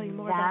can tell you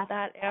more about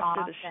that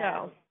after the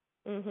show.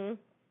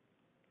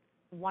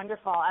 Mm-hmm.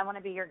 Wonderful. I want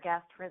to be your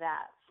guest for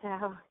that.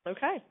 So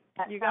okay,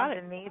 that you got it.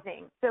 Sounds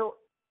amazing. So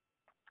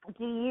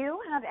do you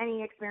have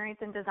any experience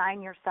in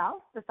design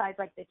yourself besides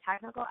like the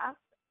technical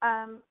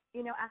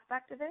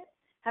aspect of it?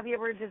 Have you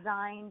ever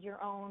designed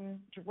your own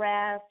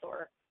dress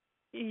or?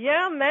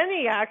 Yeah,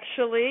 many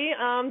actually.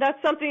 That's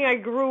something I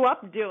grew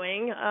up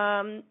doing.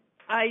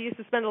 I used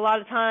to spend a lot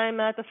of time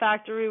at the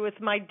factory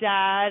with my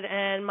dad,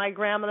 and my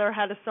grandmother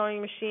had a sewing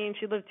machine.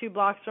 She lived 2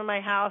 blocks from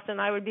my house, and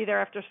I would be there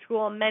after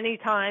school many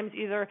times,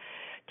 either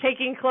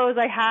taking clothes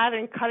I had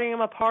and cutting them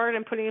apart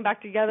and putting them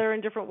back together in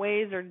different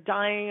ways, or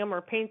dyeing them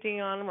or painting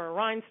on them, or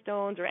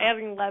rhinestones, or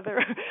adding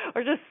leather,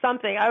 or just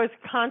something. I was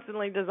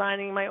constantly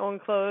designing my own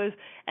clothes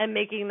and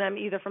making them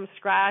either from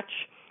scratch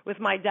with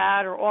my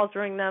dad or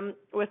altering them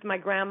with my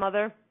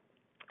grandmother.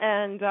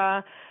 And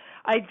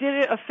I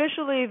did it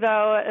officially,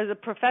 though, as a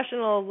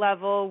professional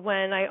level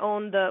when I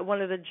owned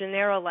one of the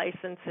Genera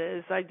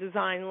licenses. I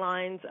designed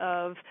lines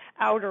of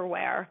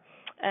outerwear,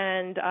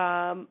 and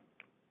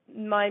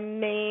my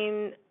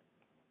main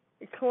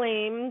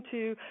claim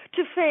to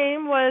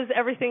fame was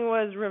everything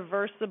was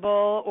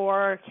reversible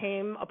or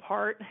came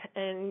apart,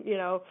 and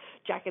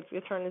jackets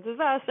would turn into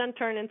this and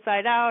turn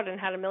inside out and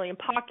had a million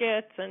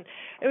pockets, and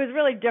it was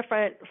really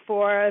different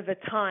for the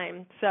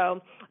time.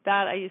 So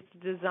that I used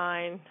to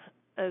design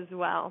as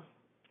well.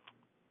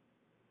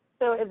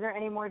 So is there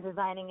any more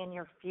designing in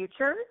your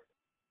future?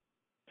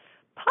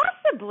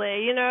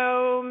 Possibly.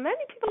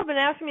 Many people have been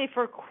asking me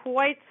for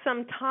quite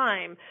some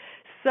time.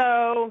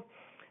 So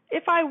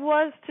if I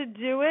was to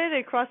do it,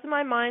 it crosses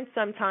my mind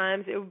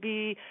sometimes, it would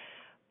be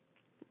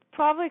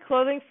probably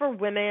clothing for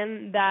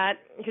women that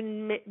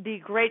can be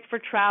great for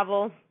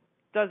travel,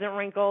 doesn't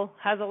wrinkle,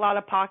 has a lot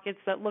of pockets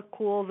that look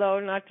cool, though,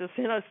 not just,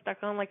 stuck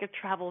on like a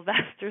travel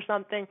vest or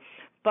something.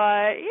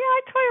 But, yeah,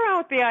 I toy around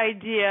with the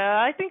idea.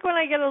 I think when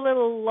I get a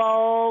little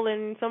lull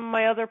in some of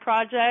my other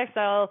projects,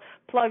 I'll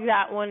plug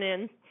that one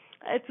in.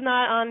 It's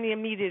not on the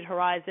immediate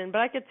horizon,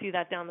 but I could see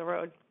that down the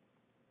road.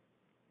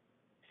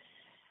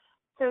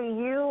 So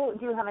you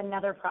do have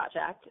another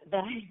project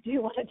that I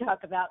do want to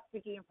talk about,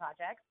 speaking of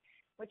projects,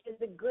 which is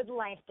the Good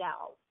Life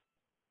Gals.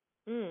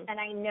 And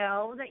I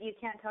know that you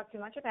can't talk too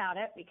much about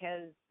it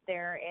because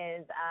there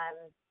is,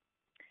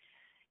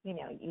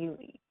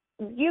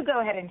 you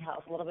go ahead and tell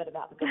us a little bit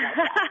about the Good Life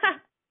Gals.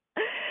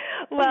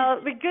 Well,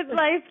 the Good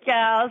Life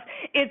Gals,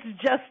 it's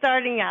just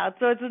starting out,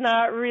 so it's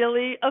not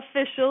really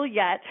official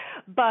yet.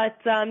 But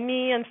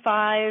me and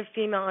 5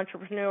 female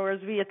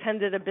entrepreneurs, we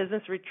attended a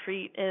business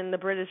retreat in the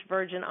British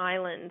Virgin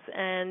Islands,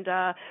 and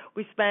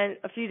we spent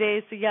a few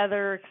days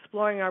together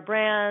exploring our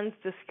brands,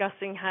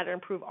 discussing how to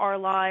improve our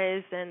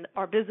lives and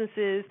our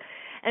businesses,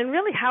 and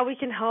really how we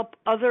can help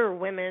other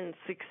women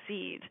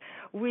succeed.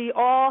 We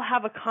all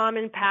have a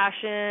common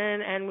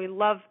passion, and we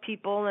love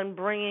people and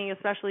bringing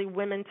especially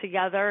women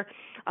together.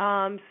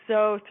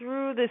 So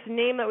through this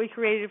name that we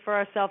created for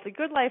ourselves, the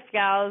Good Life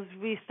Gals,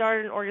 we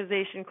started an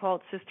organization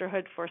called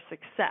Sisterhood for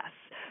Success.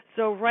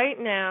 So right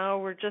now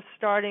we're just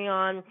starting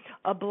on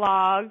a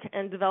blog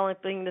and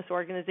developing this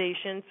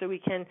organization so we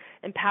can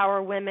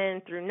empower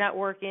women through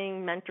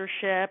networking,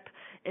 mentorship,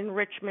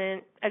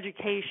 enrichment,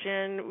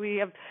 education. We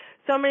have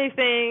so many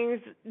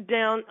things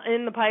down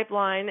in the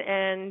pipeline,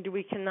 and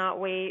we cannot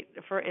wait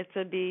for it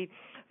to be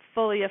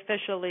fully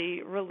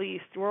officially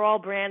released. We're all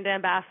brand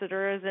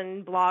ambassadors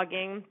and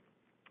blogging,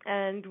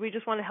 and we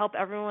just want to help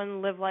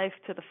everyone live life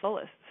to the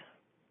fullest.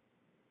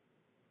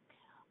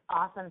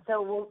 Awesome.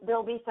 So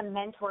there'll be some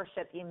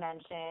mentorship you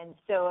mentioned.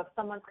 So if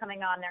someone's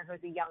coming on there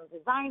who's a young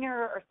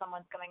designer, or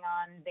someone's coming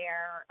on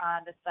there,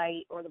 the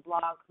site or the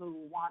blog, who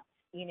wants,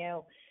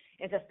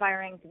 is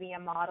aspiring to be a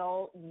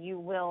model, you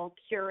will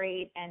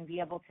curate and be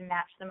able to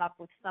match them up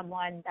with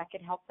someone that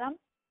could help them?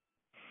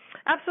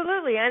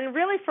 Absolutely. And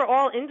really for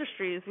all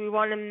industries, we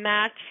want to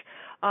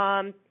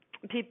match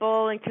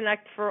people and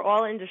connect for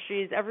all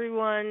industries.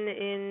 Everyone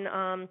in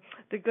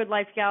the Good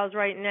Life Gals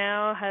right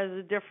now has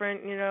a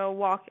different,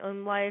 walk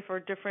in life or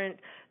different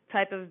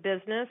type of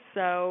business,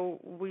 so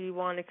we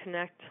want to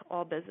connect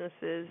all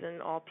businesses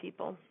and all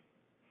people.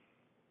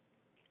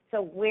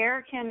 So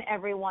where can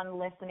everyone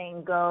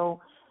listening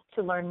go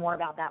to learn more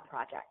about that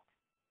project?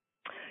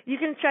 You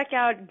can check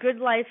out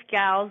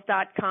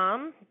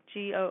goodlifegals.com,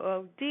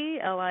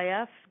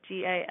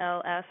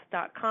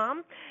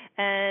 GOODLIFGALS.com,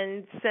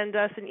 and send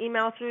us an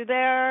email through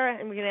there,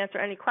 and we can answer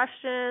any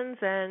questions.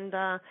 And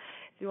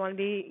if you want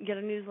to get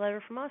a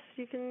newsletter from us,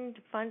 you can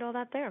find all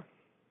that there.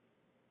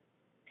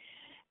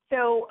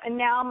 So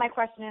now my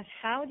question is,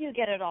 how do you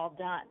get it all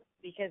done?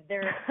 Because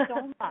there's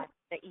so much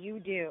that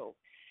you do.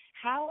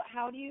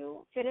 How do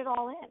you fit it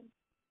all in?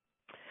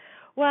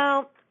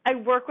 Well, I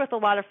work with a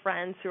lot of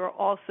friends who are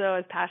also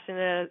as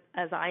passionate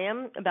as I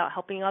am about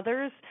helping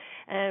others,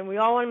 and we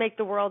all want to make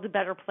the world a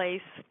better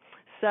place.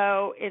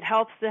 So it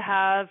helps to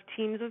have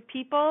teams of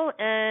people,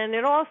 and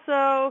it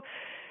also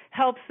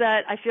helps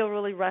that I feel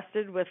really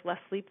rested with less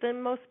sleep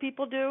than most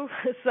people do.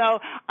 So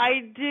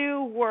I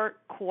do work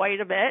quite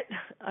a bit.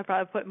 I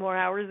probably put more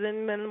hours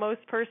in than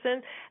most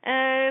person,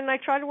 and I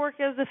try to work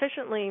as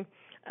efficiently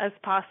as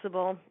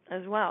possible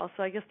as well.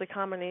 So I guess the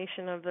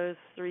combination of those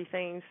three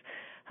things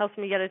helps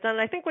me get it done.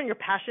 And I think when you're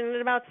passionate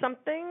about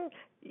something,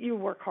 you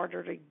work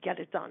harder to get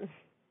it done.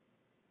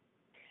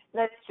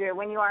 That's true.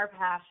 When you are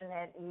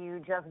passionate, you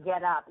just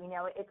get up. You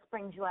know, it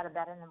springs you out of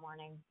bed in the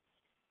morning.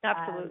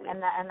 Absolutely.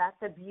 And that's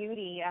the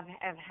beauty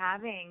of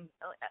having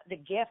the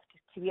gift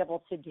to be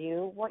able to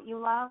do what you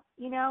love,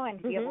 you know,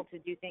 and to be able to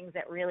do things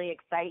that really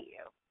excite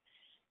you.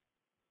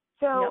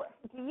 So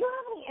do you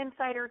have any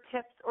insider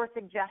tips or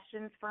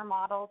suggestions for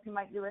models who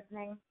might be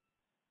listening?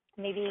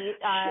 Maybe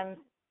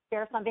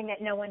share something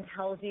that no one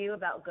tells you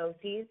about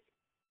go-sees?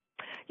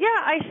 Yeah,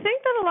 I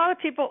think that a lot of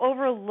people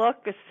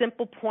overlook a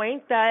simple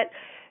point that,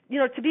 you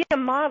know, to be a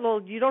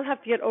model, you don't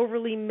have to get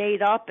overly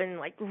made up and,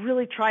 like,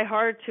 really try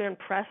hard to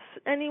impress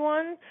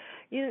anyone.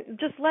 You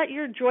just let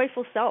your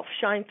joyful self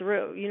shine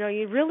through. You know,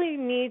 you really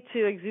need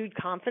to exude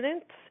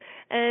confidence.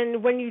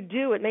 And when you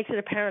do, it makes it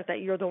apparent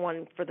that you're the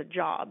one for the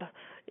job.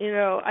 You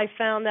know, I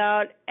found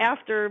out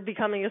after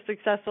becoming a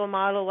successful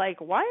model, like,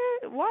 why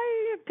are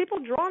people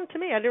drawn to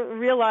me? I didn't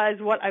realize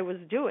what I was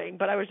doing,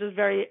 but I was just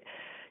very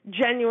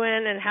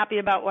genuine and happy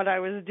about what I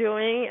was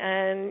doing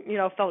and, you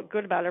know, felt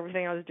good about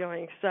everything I was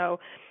doing.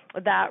 So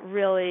that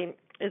really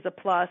is a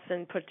plus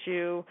and puts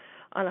you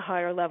on a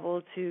higher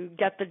level to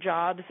get the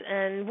jobs.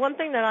 And one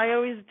thing that I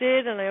always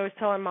did, and I always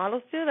tell our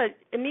models to, that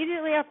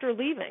immediately after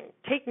leaving,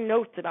 take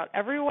notes about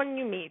everyone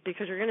you meet,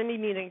 because you're going to be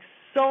meeting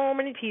so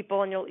many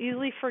people and you'll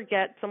easily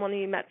forget someone that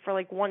you met for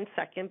like 1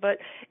 second. But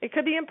it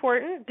could be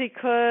important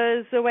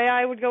because the way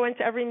I would go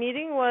into every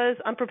meeting was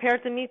I'm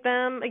prepared to meet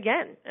them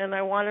again, and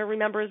I want to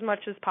remember as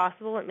much as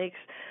possible. It makes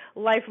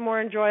life more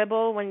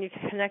enjoyable when you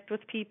connect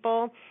with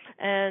people.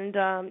 And,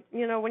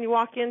 you know, when you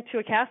walk into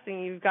a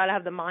casting, you've got to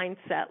have the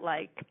mindset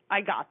like,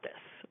 I got this.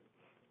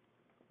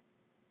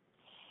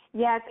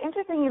 Yeah, it's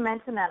interesting you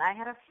mentioned that. I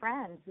had a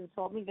friend who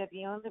told me that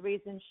the only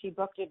reason she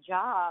booked a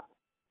job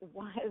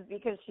was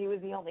because she was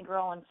the only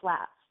girl in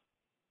flats.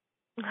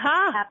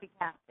 Happy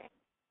casting.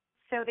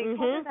 So they told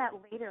her that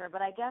later,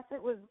 but I guess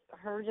it was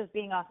her just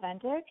being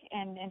authentic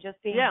and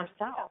just being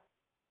herself.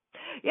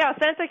 Yeah,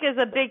 authentic is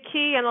a big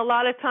key, and a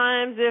lot of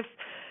times if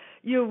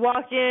you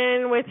walk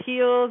in with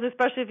heels,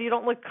 especially if you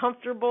don't look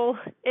comfortable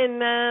in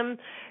them,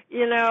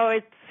 you know,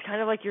 it's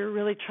kind of like you're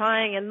really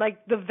trying. And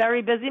like the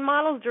very busy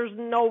models, there's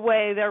no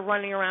way they're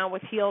running around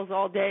with heels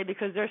all day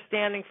because they're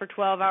standing for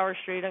 12 hours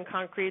straight on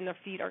concrete and their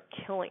feet are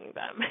killing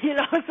them, you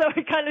know. So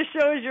it kind of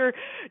shows you're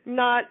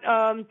not,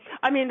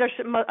 I mean,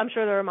 I'm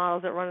sure there are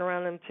models that run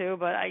around them too,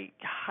 but I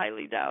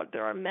highly doubt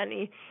there are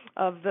many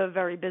of the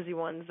very busy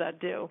ones that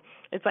do.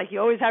 It's like you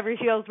always have your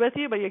heels with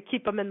you, but you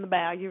keep them in the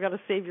bag. You've got to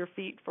save your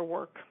feet for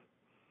work.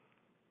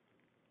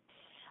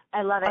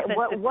 I love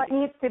it. What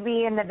needs to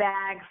be in the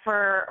bag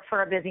for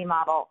a busy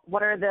model?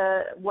 What are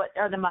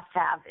the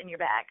must-haves in your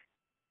bag?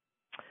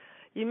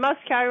 You must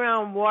carry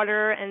around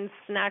water and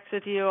snacks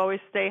with you. Always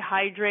stay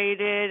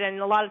hydrated. And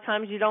a lot of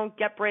times you don't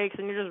get breaks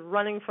and you're just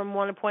running from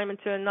one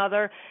appointment to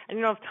another and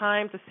you don't have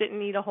time to sit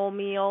and eat a whole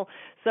meal.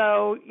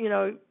 So, you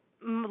know,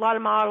 a lot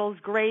of models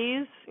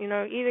graze, you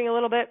know, eating a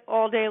little bit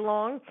all day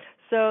long.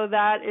 So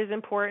that is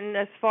important.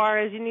 As far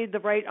as you need the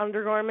right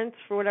undergarments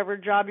for whatever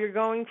job you're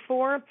going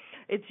for,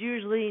 it's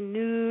usually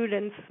nude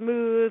and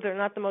smooth. They're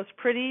not the most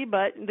pretty,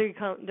 but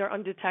they're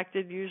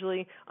undetected,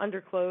 usually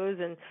underclothes,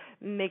 and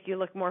make you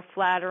look more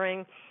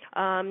flattering.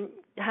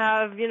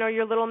 Have, you know,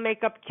 your little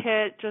makeup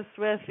kit just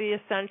with the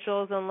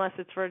essentials, unless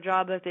it's for a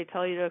job that they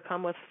tell you to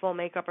come with full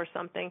makeup or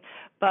something.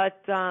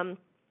 But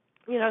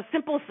you know,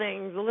 simple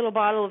things, a little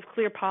bottle of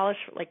clear polish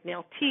like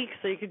nail teak,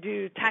 so you could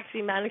do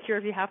taxi manicure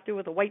if you have to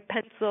with a white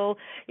pencil.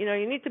 You know,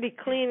 you need to be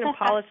clean and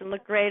polished and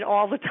look great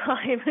all the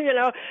time, you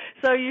know.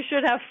 So you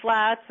should have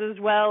flats as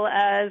well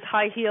as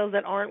high heels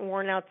that aren't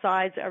worn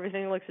outside, so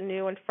everything looks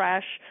new and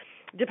fresh.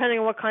 Depending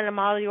on what kind of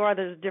model you are,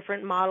 there's a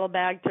different model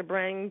bag to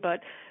bring, but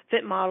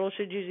fit models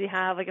should usually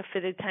have like a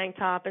fitted tank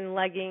top and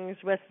leggings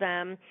with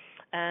them.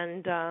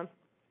 And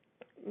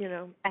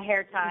A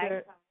hair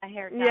tie.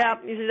 Yeah,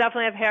 you should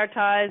definitely have hair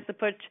ties to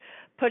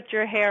put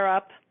your hair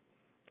up.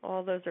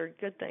 All those are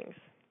good things.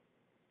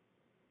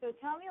 So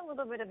tell me a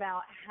little bit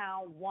about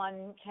how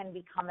one can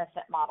become a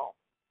fit model.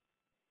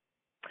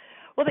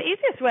 Well, the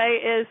easiest way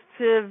is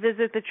to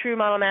visit the True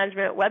Model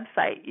Management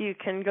website. You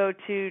can go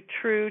to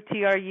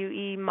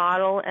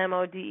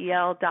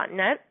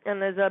TrueModel.net,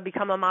 and there's a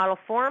Become a Model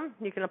form.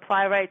 You can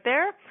apply right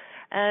there,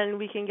 and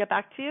we can get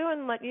back to you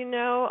and let you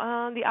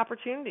know the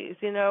opportunities,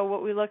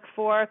 what we look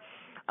for.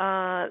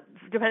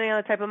 Depending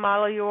on the type of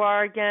model you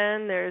are,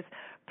 again, there's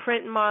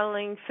print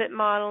modeling, fit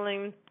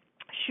modeling,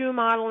 shoe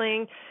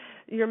modeling.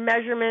 Your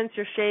measurements,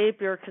 your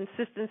shape, your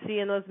consistency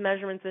in those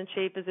measurements and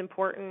shape is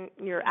important.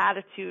 Your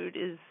attitude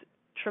is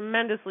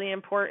tremendously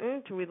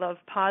important. We love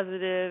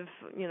positive,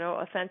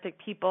 authentic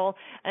people,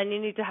 and you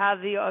need to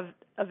have the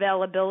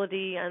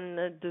availability and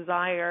the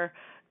desire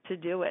to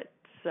do it.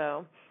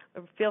 So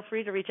feel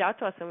free to reach out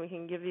to us and we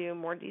can give you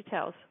more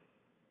details.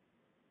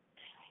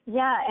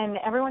 Yeah, and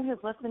everyone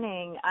who's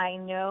listening, I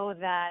know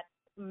that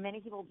many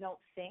people don't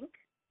think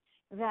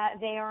that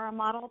they are a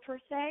model per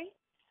se,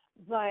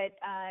 but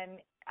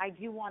I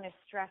do want to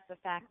stress the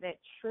fact that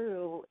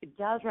True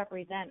does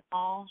represent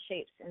all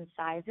shapes and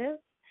sizes.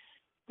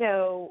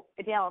 So,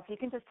 Dale, if you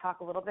can just talk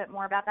a little bit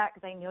more about that,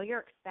 because I know you're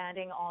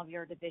expanding all of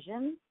your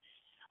divisions.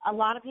 A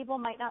lot of people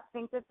might not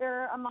think that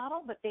they're a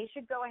model, but they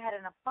should go ahead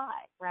and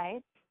apply,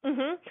 right?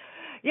 Mm-hmm.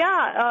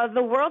 Yeah,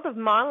 the world of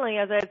modeling,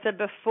 as I had said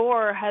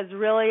before, has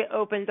really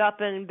opened up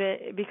and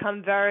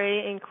become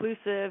very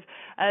inclusive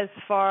as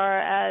far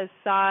as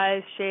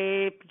size,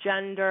 shape,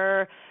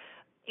 gender,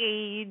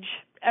 age,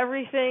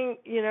 everything.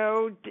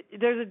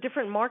 There's a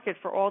different market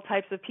for all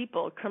types of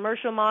people.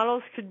 Commercial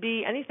models could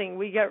be anything.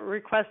 We get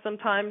requests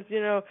sometimes,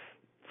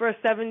 for a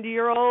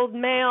 70-year-old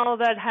male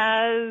that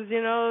has,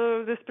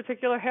 this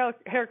particular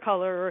hair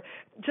color, or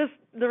just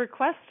the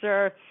requests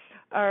are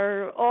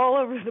all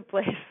over the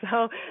place.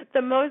 So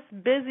the most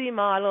busy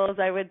models,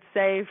 I would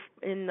say,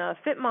 in the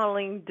fit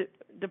modeling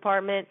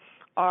department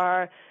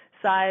are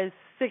size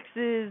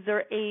 6s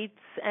or 8s,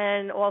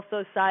 and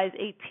also size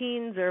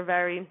 18s are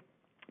very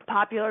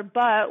popular,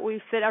 but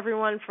we fit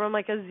everyone from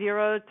like a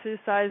 0 to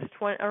size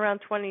around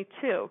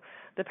 22.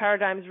 The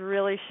paradigm's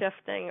really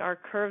shifting. Our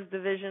curves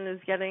division is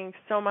getting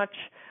so much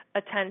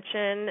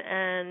attention,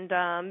 and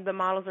the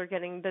models are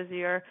getting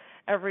busier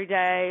every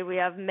day. We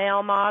have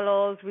male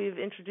models. We've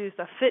introduced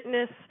a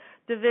fitness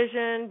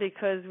division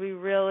because we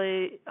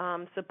really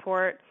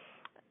support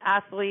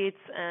athletes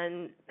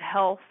and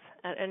health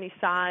at any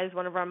size.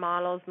 One of our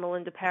models,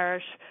 Melinda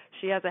Parrish,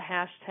 she has a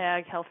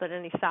hashtag, Health at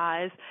Any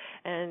Size,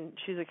 and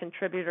she's a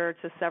contributor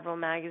to several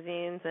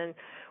magazines, and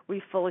we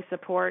fully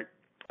support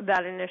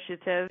that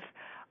initiative.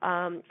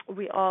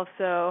 We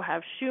also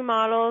have shoe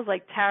models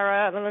like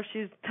Tara. I don't know if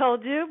she's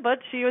told you,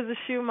 but she was a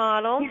shoe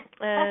model,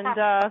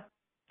 and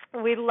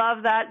we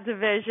love that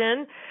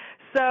division.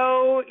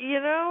 So,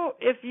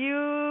 if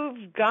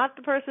you've got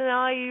the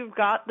personality, you've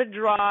got the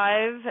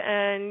drive,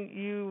 and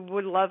you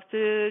would love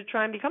to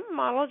try and become a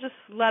model, just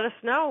let us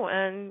know,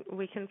 and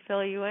we can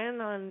fill you in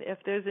on if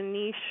there's a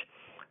niche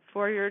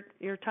for your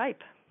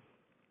type.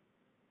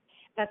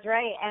 That's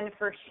right. And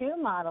for shoe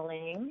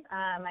modeling,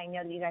 I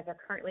know that you guys are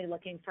currently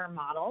looking for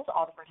models,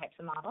 all different types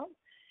of models.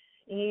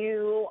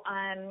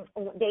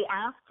 They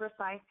ask for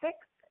size 6,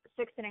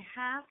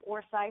 6.5,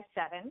 or size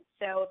 7.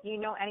 So if you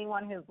know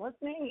anyone who's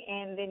listening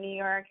in the New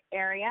York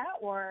area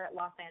or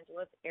Los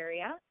Angeles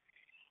area,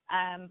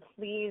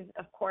 please,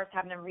 of course,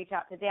 have them reach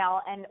out to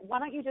Dale. And why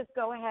don't you just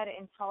go ahead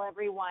and tell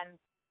everyone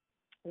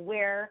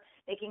where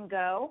they can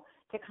go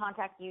to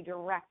contact you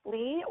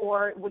directly,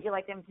 or would you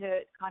like them to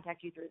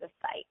contact you through the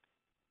site?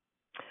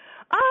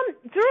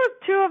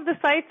 Two of the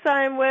sites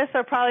I'm with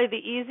are probably the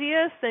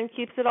easiest and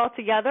keeps it all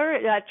together.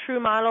 At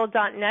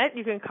TrueModel.net,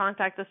 you can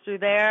contact us through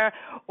there,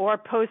 or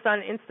post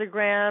on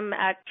Instagram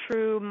at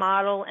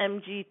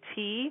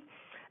TrueModelMGT,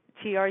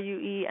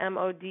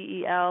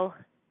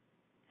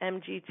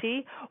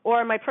 TrueModelMGT,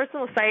 or my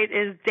personal site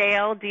is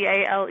Dale,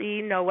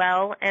 D-A-L-E,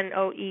 Noelle,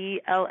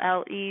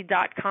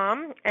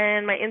 Noelle.com,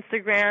 and my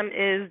Instagram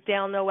is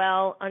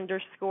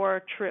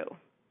DaleNoelle_true.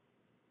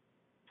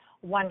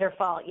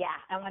 Wonderful. Yeah,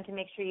 I want to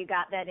make sure you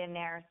got that in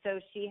there. So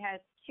she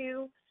has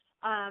two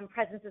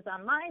presences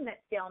online.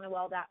 That's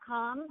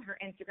DaleNoelle.com, her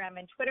Instagram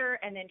and Twitter,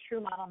 and then True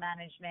Model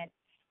Management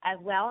as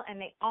well. And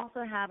they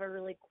also have a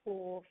really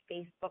cool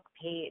Facebook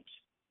page.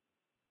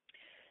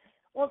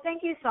 Well,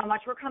 thank you so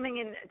much. We're coming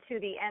in to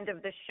the end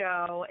of the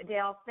show.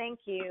 Dale, thank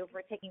you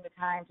for taking the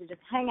time to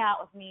just hang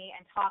out with me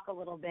and talk a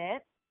little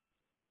bit.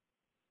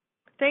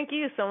 Thank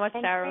you so much,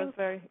 Sarah.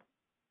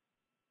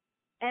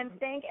 And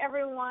thank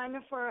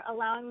everyone for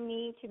allowing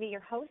me to be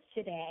your host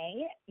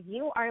today.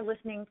 You are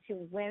listening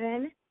to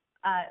Women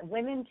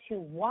to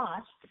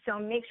Watch, so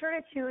make sure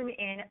to tune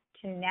in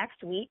to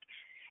next week.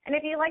 And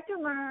if you'd like to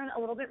learn a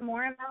little bit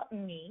more about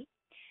me,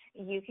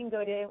 you can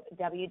go to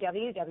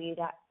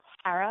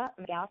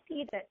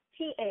www.TaraMagalski, that's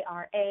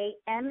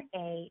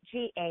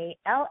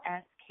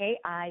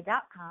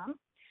TaraMagalski.com.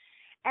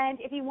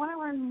 And if you want to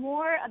learn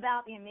more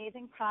about the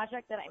amazing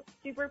project that I'm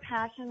super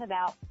passionate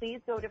about,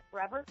 please go to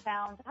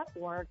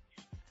foreverfound.org.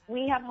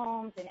 We have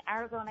homes in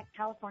Arizona,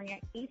 California,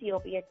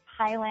 Ethiopia,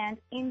 Thailand,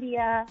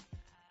 India,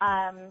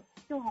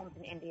 2 homes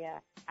in India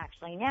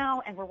actually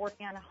now, and we're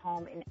working on a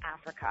home in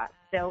Africa.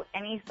 So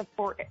any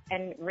support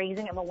and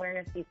raising of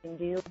awareness you can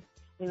do,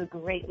 we would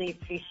greatly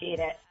appreciate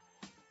it.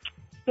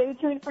 Stay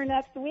tuned for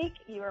next week.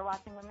 You are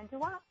watching Women to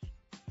Watch.